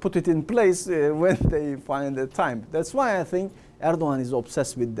will put it in place when they find the time. That's why I think Erdogan is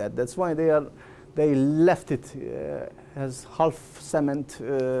obsessed with that. That's why they left it as half cement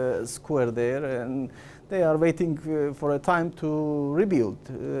square there, and they are waiting for a time to rebuild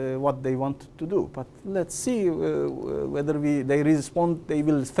what they want to do. But let's see whether they respond. They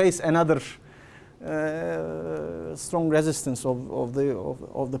will face another strong resistance of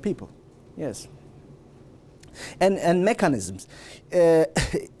the people. Yes. And mechanisms.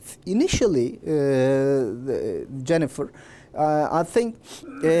 Initially, Jennifer, I think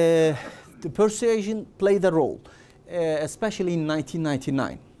the persuasion played a role, especially in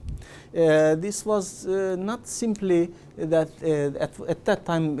 1999. This was not simply that at that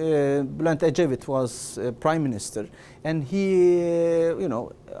time Bülent Ecevit was prime minister, and he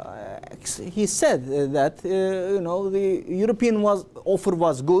said that the European offer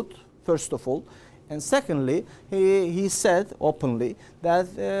was good, first of all, and secondly he said openly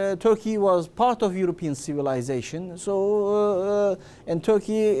that Turkey was part of European civilization. So and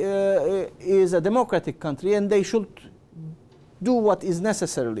Turkey is a democratic country, and they should do what is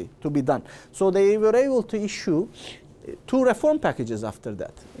necessarily to be done. So they were able to issue 2 reform packages after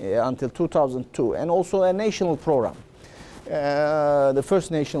that, until 2002, and also a national program. The first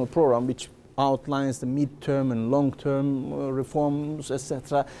national program, which outlines the mid-term and long-term reforms,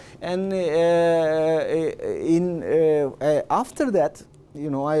 etc. And after that,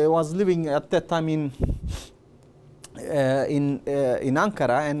 I was living at that time in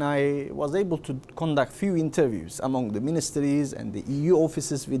Ankara, and I was able to conduct few interviews among the ministries and the EU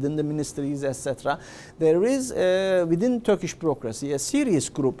offices within the ministries, etc. There is within Turkish bureaucracy a serious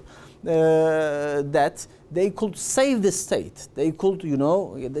group that they could save the state. They could,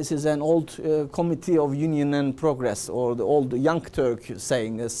 this is an old Committee of Union and Progress, or the old Young Turk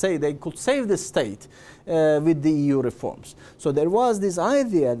saying, they could save the state with the EU reforms. So there was this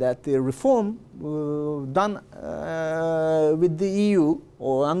idea that the reform done with the EU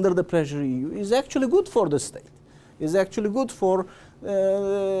or under the pressure EU is actually good for the state, is actually good for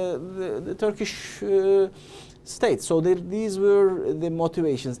the Turkish state. So these were the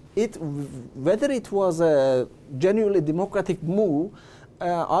motivations. Whether it was a genuinely democratic move,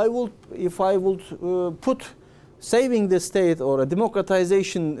 if I would put saving the state or a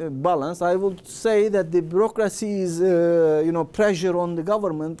democratization balance, I would say that the bureaucracy's pressure on the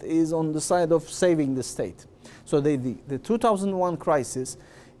government is on the side of saving the state. So the 2001 crisis,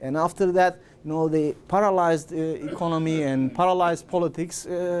 and after that, the paralyzed economy and paralyzed politics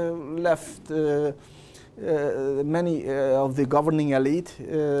left many of the governing elite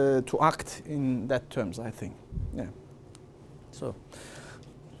to act in that terms, I think. Yeah. So.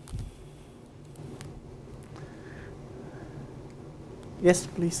 Yes,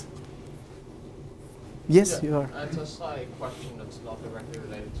 please. Yes, you are. It's a slight question that's not directly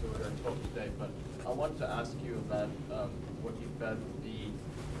related to our talk today, but I want to ask you about what you bet the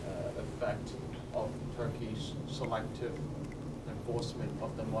effect of Turkey's selective enforcement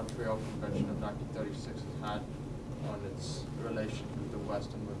of the Montreal Convention of 1936 has had on its relations with the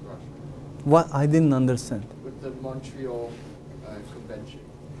West and with Russia. What? I didn't understand. With the Montreal Convention.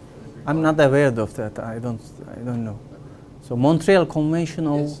 I'm not aware of that. I don't know. So Montreal Convention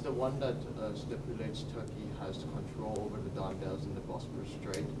of... It's the one that stipulates Turkey has control over the Dardanelles and the Bosporus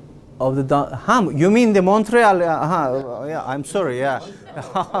Strait. Of the you mean the Montreal? Yeah. I'm sorry. Yeah.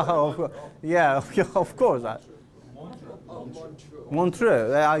 Yeah. Of course.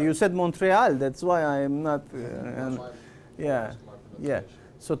 Montreal. You said Montreal. That's why I'm not. Yeah. Yeah.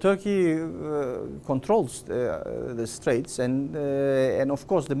 So Turkey controls the straits, and of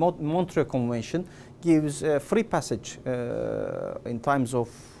course the Montreal Convention gives free passage in times of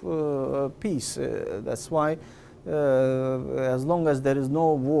peace. That's why, as long as there is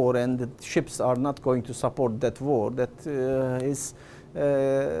no war and the ships are not going to support that war, that is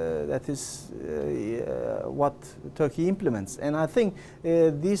what Turkey implements. And I think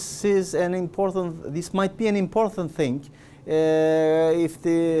this might be an important thing if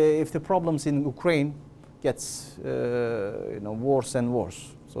the problems in Ukraine gets worse and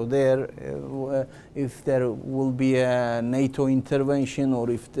worse. So if there will be a NATO intervention, or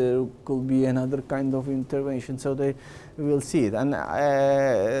if there could be another kind of intervention, so they will see it. And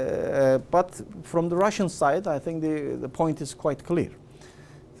but from the Russian side, I think the point is quite clear.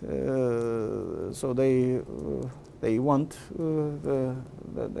 So they want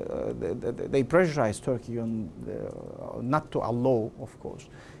they pressurize Turkey on not to allow, of course,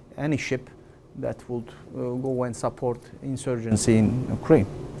 any ship that would go and support insurgency in Ukraine.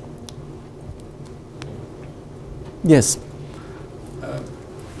 Yes.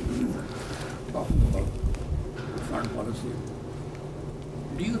 Talking about foreign policy,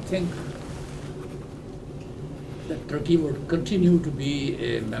 do you think that Turkey would continue to be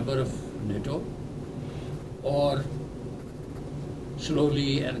a member of NATO, or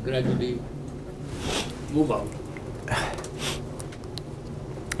slowly and gradually move out?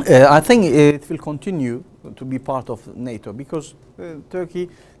 I think it will continue to be part of NATO, because Turkey,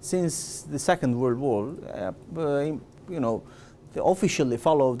 since the Second World War, they officially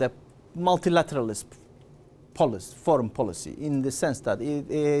follow the multilateralist foreign policy, in the sense that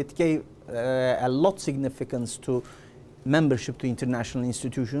it gave a lot of significance to membership to international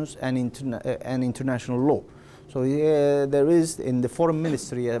institutions and international law. So there is in the foreign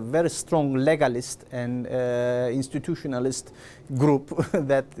ministry a very strong legalist and institutionalist group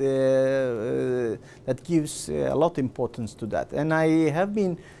that gives a lot of importance to that. And I have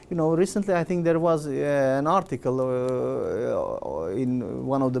been, recently I think there was an article in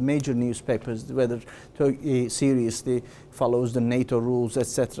one of the major newspapers whether Turkey seriously follows the NATO rules,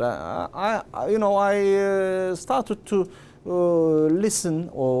 etc. I started to listen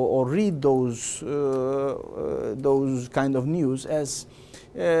or read those kind of news as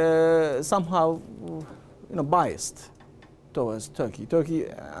somehow biased towards Turkey. Turkey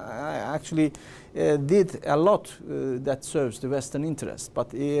actually did a lot that serves the Western interests,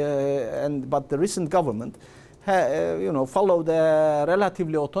 but the recent government followed a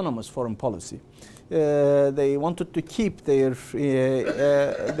relatively autonomous foreign policy. They wanted to keep their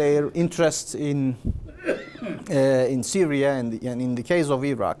interests in Syria and in the case of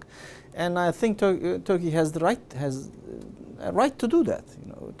Iraq, and I think Turkey has a right to do that.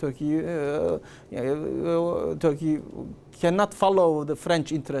 Turkey cannot follow the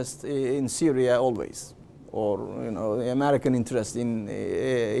French interest in Syria always, or the American interest in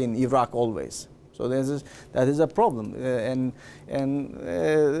Iraq always. So that is a problem,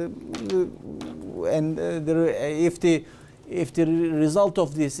 if the result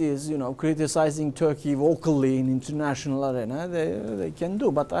of this is criticizing Turkey vocally in international arena, they can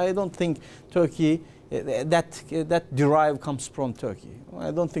do. But I don't think Turkey that derive comes from Turkey.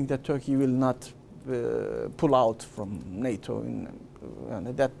 I don't think that Turkey will not pull out from NATO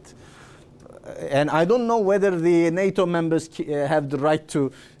and I don't know whether the NATO members have the right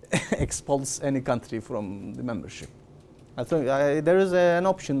to expels any country from the membership. I think there is an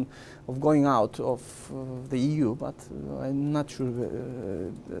option of going out of the EU, but I'm not sure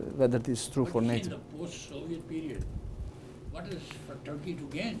whether this is true for NATO. In the post-Soviet period, what is for Turkey to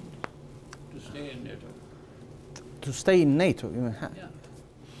gain to stay in NATO? To stay in NATO, Yeah.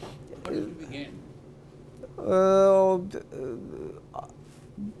 What is to be gained?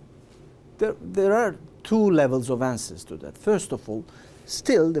 There are two levels of answers to that. First of all,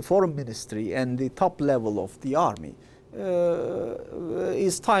 still the foreign ministry and the top level of the army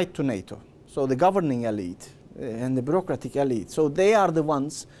is tied to NATO. So the governing elite and the bureaucratic elite, so they are the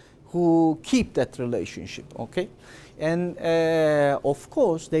ones who keep that relationship, okay? And of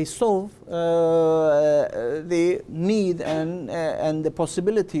course, they solve the need and the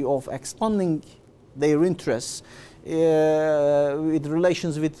possibility of expanding their interests with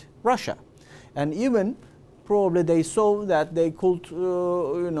relations with Russia. And even probably they saw that they could,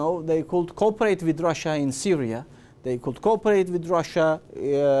 they could cooperate with Russia in Syria. They could cooperate with Russia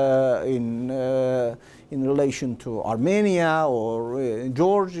in relation to Armenia or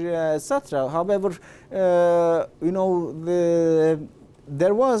Georgia, etc. However, there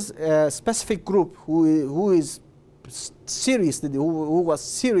was a specific group who was seriously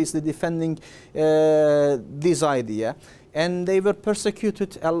defending this idea, and they were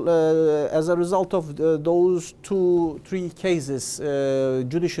persecuted as a result of those 2-3 cases,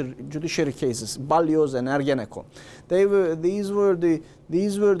 judiciary cases, Balyoz and Ergenekon.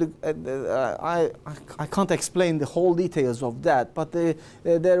 I can't explain the whole details of that, but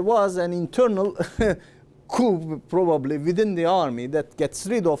there was an internal coup probably within the army that gets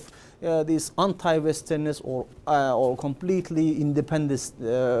rid of this anti-Westernness or completely independent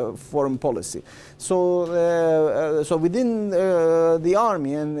foreign policy. So, so within the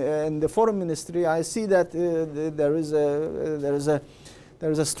army and the foreign ministry, I see that there is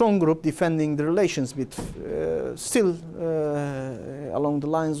a strong group defending the relations with still along the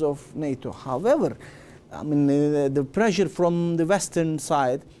lines of NATO. However, I mean the pressure from the Western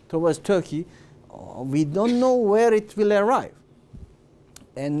side towards Turkey, we don't know where it will arrive.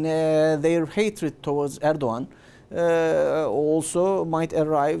 And their hatred towards Erdogan also might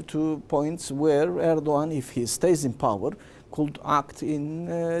arrive to points where Erdogan, if he stays in power, could act in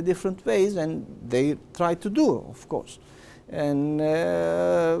different ways, and they try to do, of course. And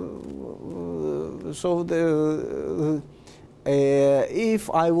so if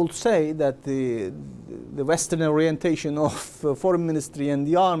I would say that the Western orientation of foreign ministry and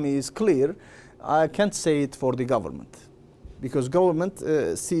the army is clear, I can't say it for the government, because government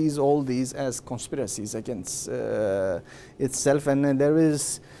sees all these as conspiracies against itself, and there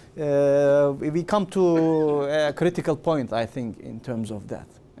is we come to a critical point, I think, in terms of that.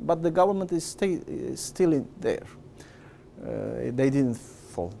 But the government is still in there. They didn't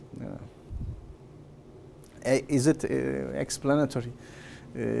fall. Is it explanatory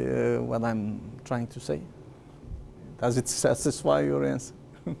what I'm trying to say? Does it satisfy your answer?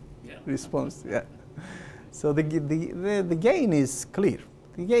 Yeah. Response? Yeah. So the gain is clear.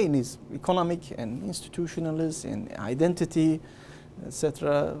 The gain is economic and institutionalist and identity,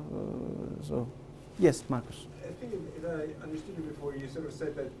 etc. So, yes, Marcus. I think if I understood you before, you sort of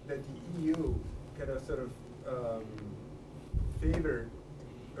said that the EU kind of sort of favored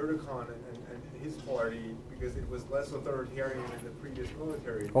Erdogan and his party because it was less authoritarian than the previous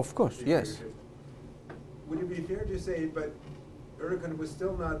military. Of course, yes. Would it be fair to say, but Erdogan was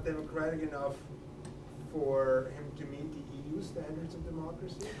still not democratic enough for him to meet the EU standards of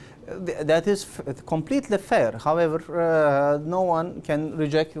democracy? That is completely fair. However, no one can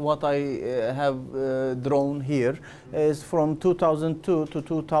reject what I have drawn here. Is from 2002 to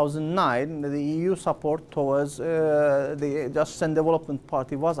 2009, the EU support towards the Justice and Development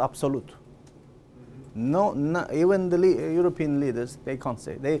Party was absolute. No, even the European leaders, they can't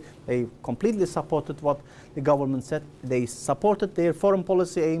say. They completely supported what the government said. They supported their foreign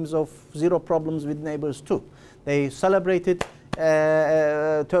policy aims of zero problems with neighbors too. They celebrated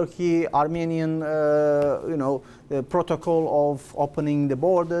Turkey, Armenian, the protocol of opening the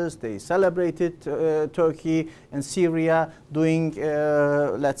borders. They celebrated Turkey and Syria doing,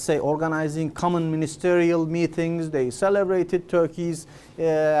 let's say, organizing common ministerial meetings. They celebrated Turkey's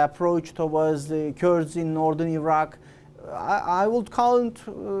approach towards the Kurds in northern Iraq. I would count,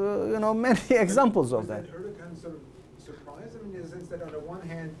 many examples of that. Erdogan sort of surprised him in the sense that on the one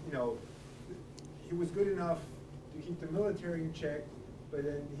hand, he was good enough to keep the military in check, but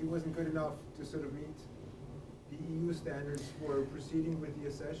then he wasn't good enough to sort of meet the EU standards for proceeding with the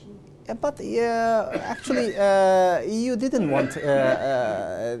accession? But actually, EU didn't want.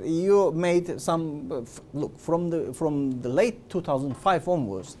 EU made some look from the late 2005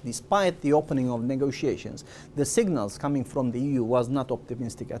 onwards. Despite the opening of negotiations, the signals coming from the EU was not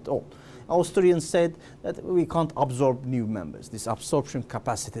optimistic at all. Austrians said that we can't absorb new members, this absorption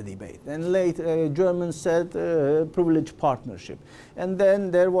capacity debate. And late Germans said privileged partnership. And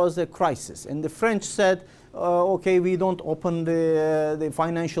then there was a crisis. And the French said, okay, we don't open the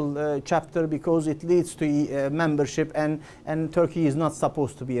financial chapter because it leads to membership, and Turkey is not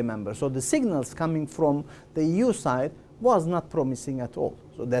supposed to be a member. So the signals coming from the EU side was not promising at all.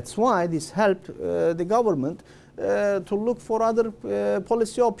 So that's why this helped the government to look for other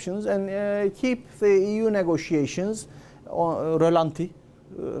policy options and keep the EU negotiations relanti,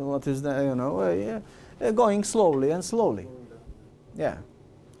 what is that, you know, going slowly and slowly. Yeah.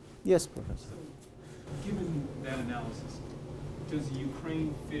 Yes, Professor. Given that analysis, does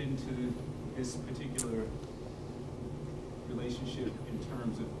Ukraine fit into this particular relationship in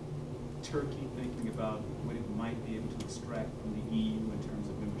terms of Turkey thinking about what it might be able to extract from the EU in terms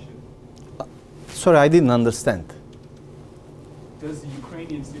of membership? Sorry, I didn't understand. Does the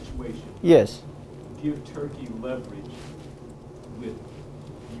Ukrainian situation Yes. give Turkey leverage with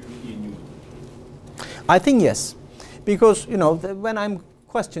the European Union? I think yes, because you know when I'm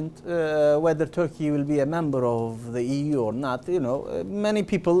questioned whether Turkey will be a member of the EU or not, you know, many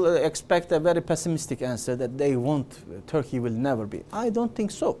people expect a very pessimistic answer that they Turkey will never be. I don't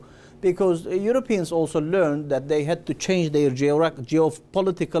think so, because Europeans also learned that they had to change their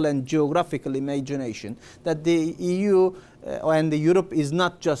geopolitical and geographical imagination, that the EU and the Europe is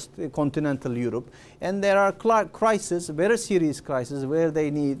not just continental Europe, and there are crises, very serious crises, where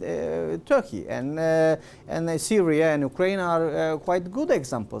they need Turkey, and Syria and Ukraine are quite good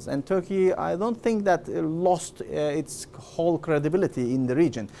examples. And Turkey, I don't think that lost its whole credibility in the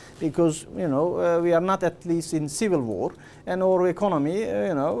region, because you know we are not at least in civil war, and our economy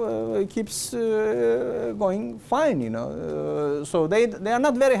keeps going fine. You know, so they are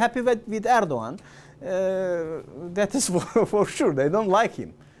not very happy with Erdogan. That is for sure. They don't like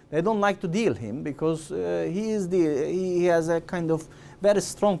him. They don't like to deal him because he has a kind of very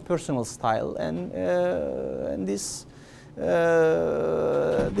strong personal style, and this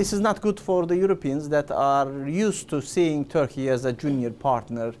is not good for the Europeans that are used to seeing Turkey as a junior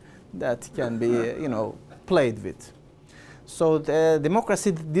partner that can be played with. So the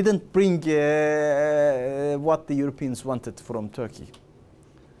democracy didn't bring what the Europeans wanted from Turkey,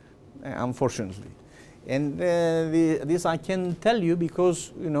 unfortunately. And this I can tell you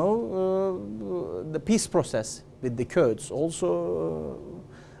because the peace process with the Kurds also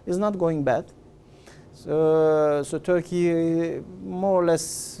is not going bad. So Turkey more or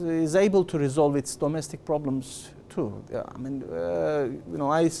less is able to resolve its domestic problems too. I mean,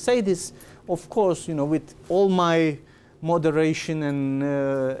 I say this, of course, with all my moderation and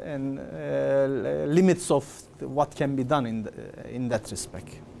limits of what can be done in that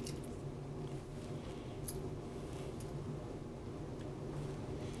respect.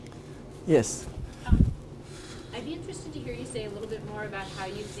 Yes. I'd be interested to hear you say a little bit more about how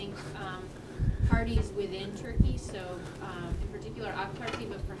you think parties within Turkey, so in particular AK Party,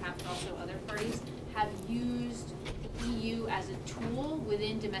 but perhaps also other parties, have used the EU as a tool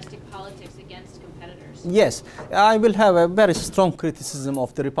within domestic politics against competitors. Yes, I will have a very strong criticism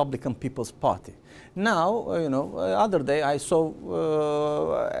of the Republican People's Party. Now, other day I saw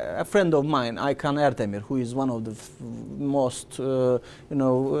a friend of mine, Aykan Erdemir, who is one of the most,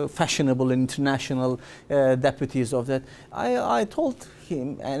 fashionable international deputies of that. I told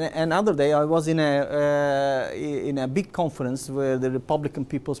him, and another day I was in a big conference where the Republican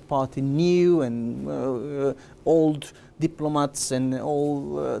People's Party, new and old diplomats and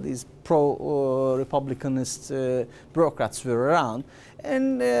all these pro-Republicanist bureaucrats were around.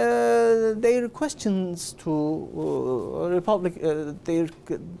 And their questions to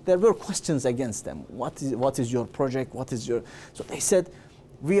there were questions against them. What is your project? What is your? So they said,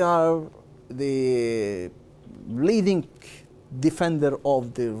 we are the leading defender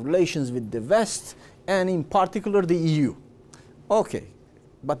of the relations with the West, and in particular the EU. Okay,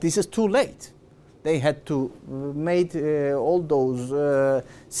 but this is too late. They had to make all those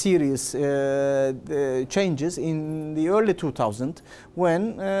serious changes in the early 2000s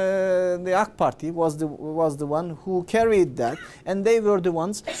when the AK Party was the one who carried that, and they were the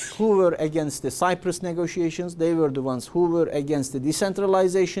ones who were against the Cyprus negotiations. They were the ones who were against the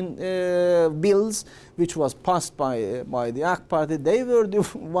decentralization bills, which was passed by the AK Party. They were the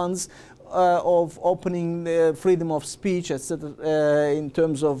ones of opening the freedom of speech, etc., in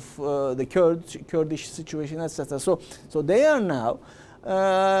terms of the Kurdish situation, etc. So they are now,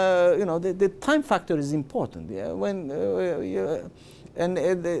 the time factor is important. Yeah, when and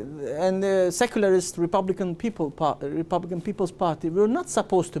the secularist Republican People's Party were not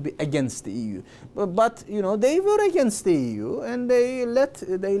supposed to be against the EU, but they were against the EU, and they left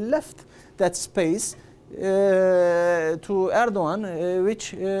that space to Erdogan,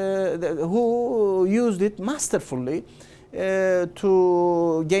 who used it masterfully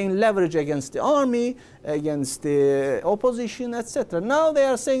to gain leverage against the army, against the opposition, etc. Now they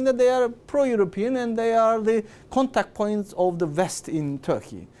are saying that they are pro-European and they are the contact points of the West in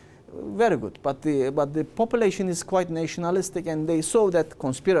Turkey. Very good, but the population is quite nationalistic, and they saw that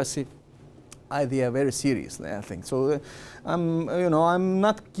conspiracy idea very seriously, I think. So I'm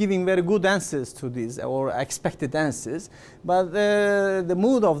not giving very good answers to this, or expected answers, but the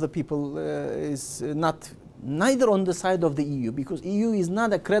mood of the people is neither on the side of the EU, because EU is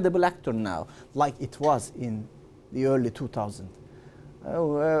not a credible actor now like it was in the early 2000s.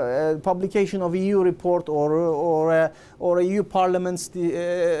 Publication of EU report or a EU Parliament's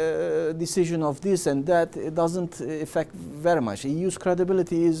decision of this and that, it doesn't affect very much. EU's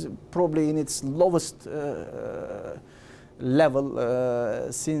credibility is probably in its lowest level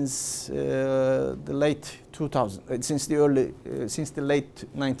since the late 2000s, since the late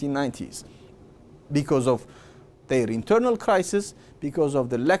 1990s, because of their internal crisis, because of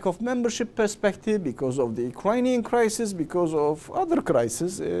the lack of membership perspective, because of the Ukrainian crisis, because of other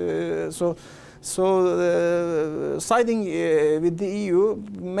crises. Siding with the EU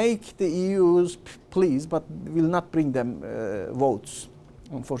make the EU's please, but will not bring them votes,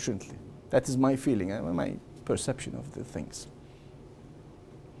 unfortunately. That is my feeling, my perception of the things.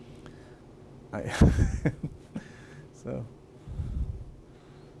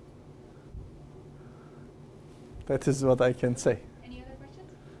 That is what I can say. Any other questions?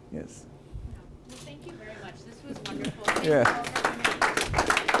 Yes. No. Well, thank you very much. This was wonderful. Thank Yeah. you all for coming.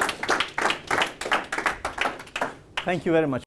 Thank you very much.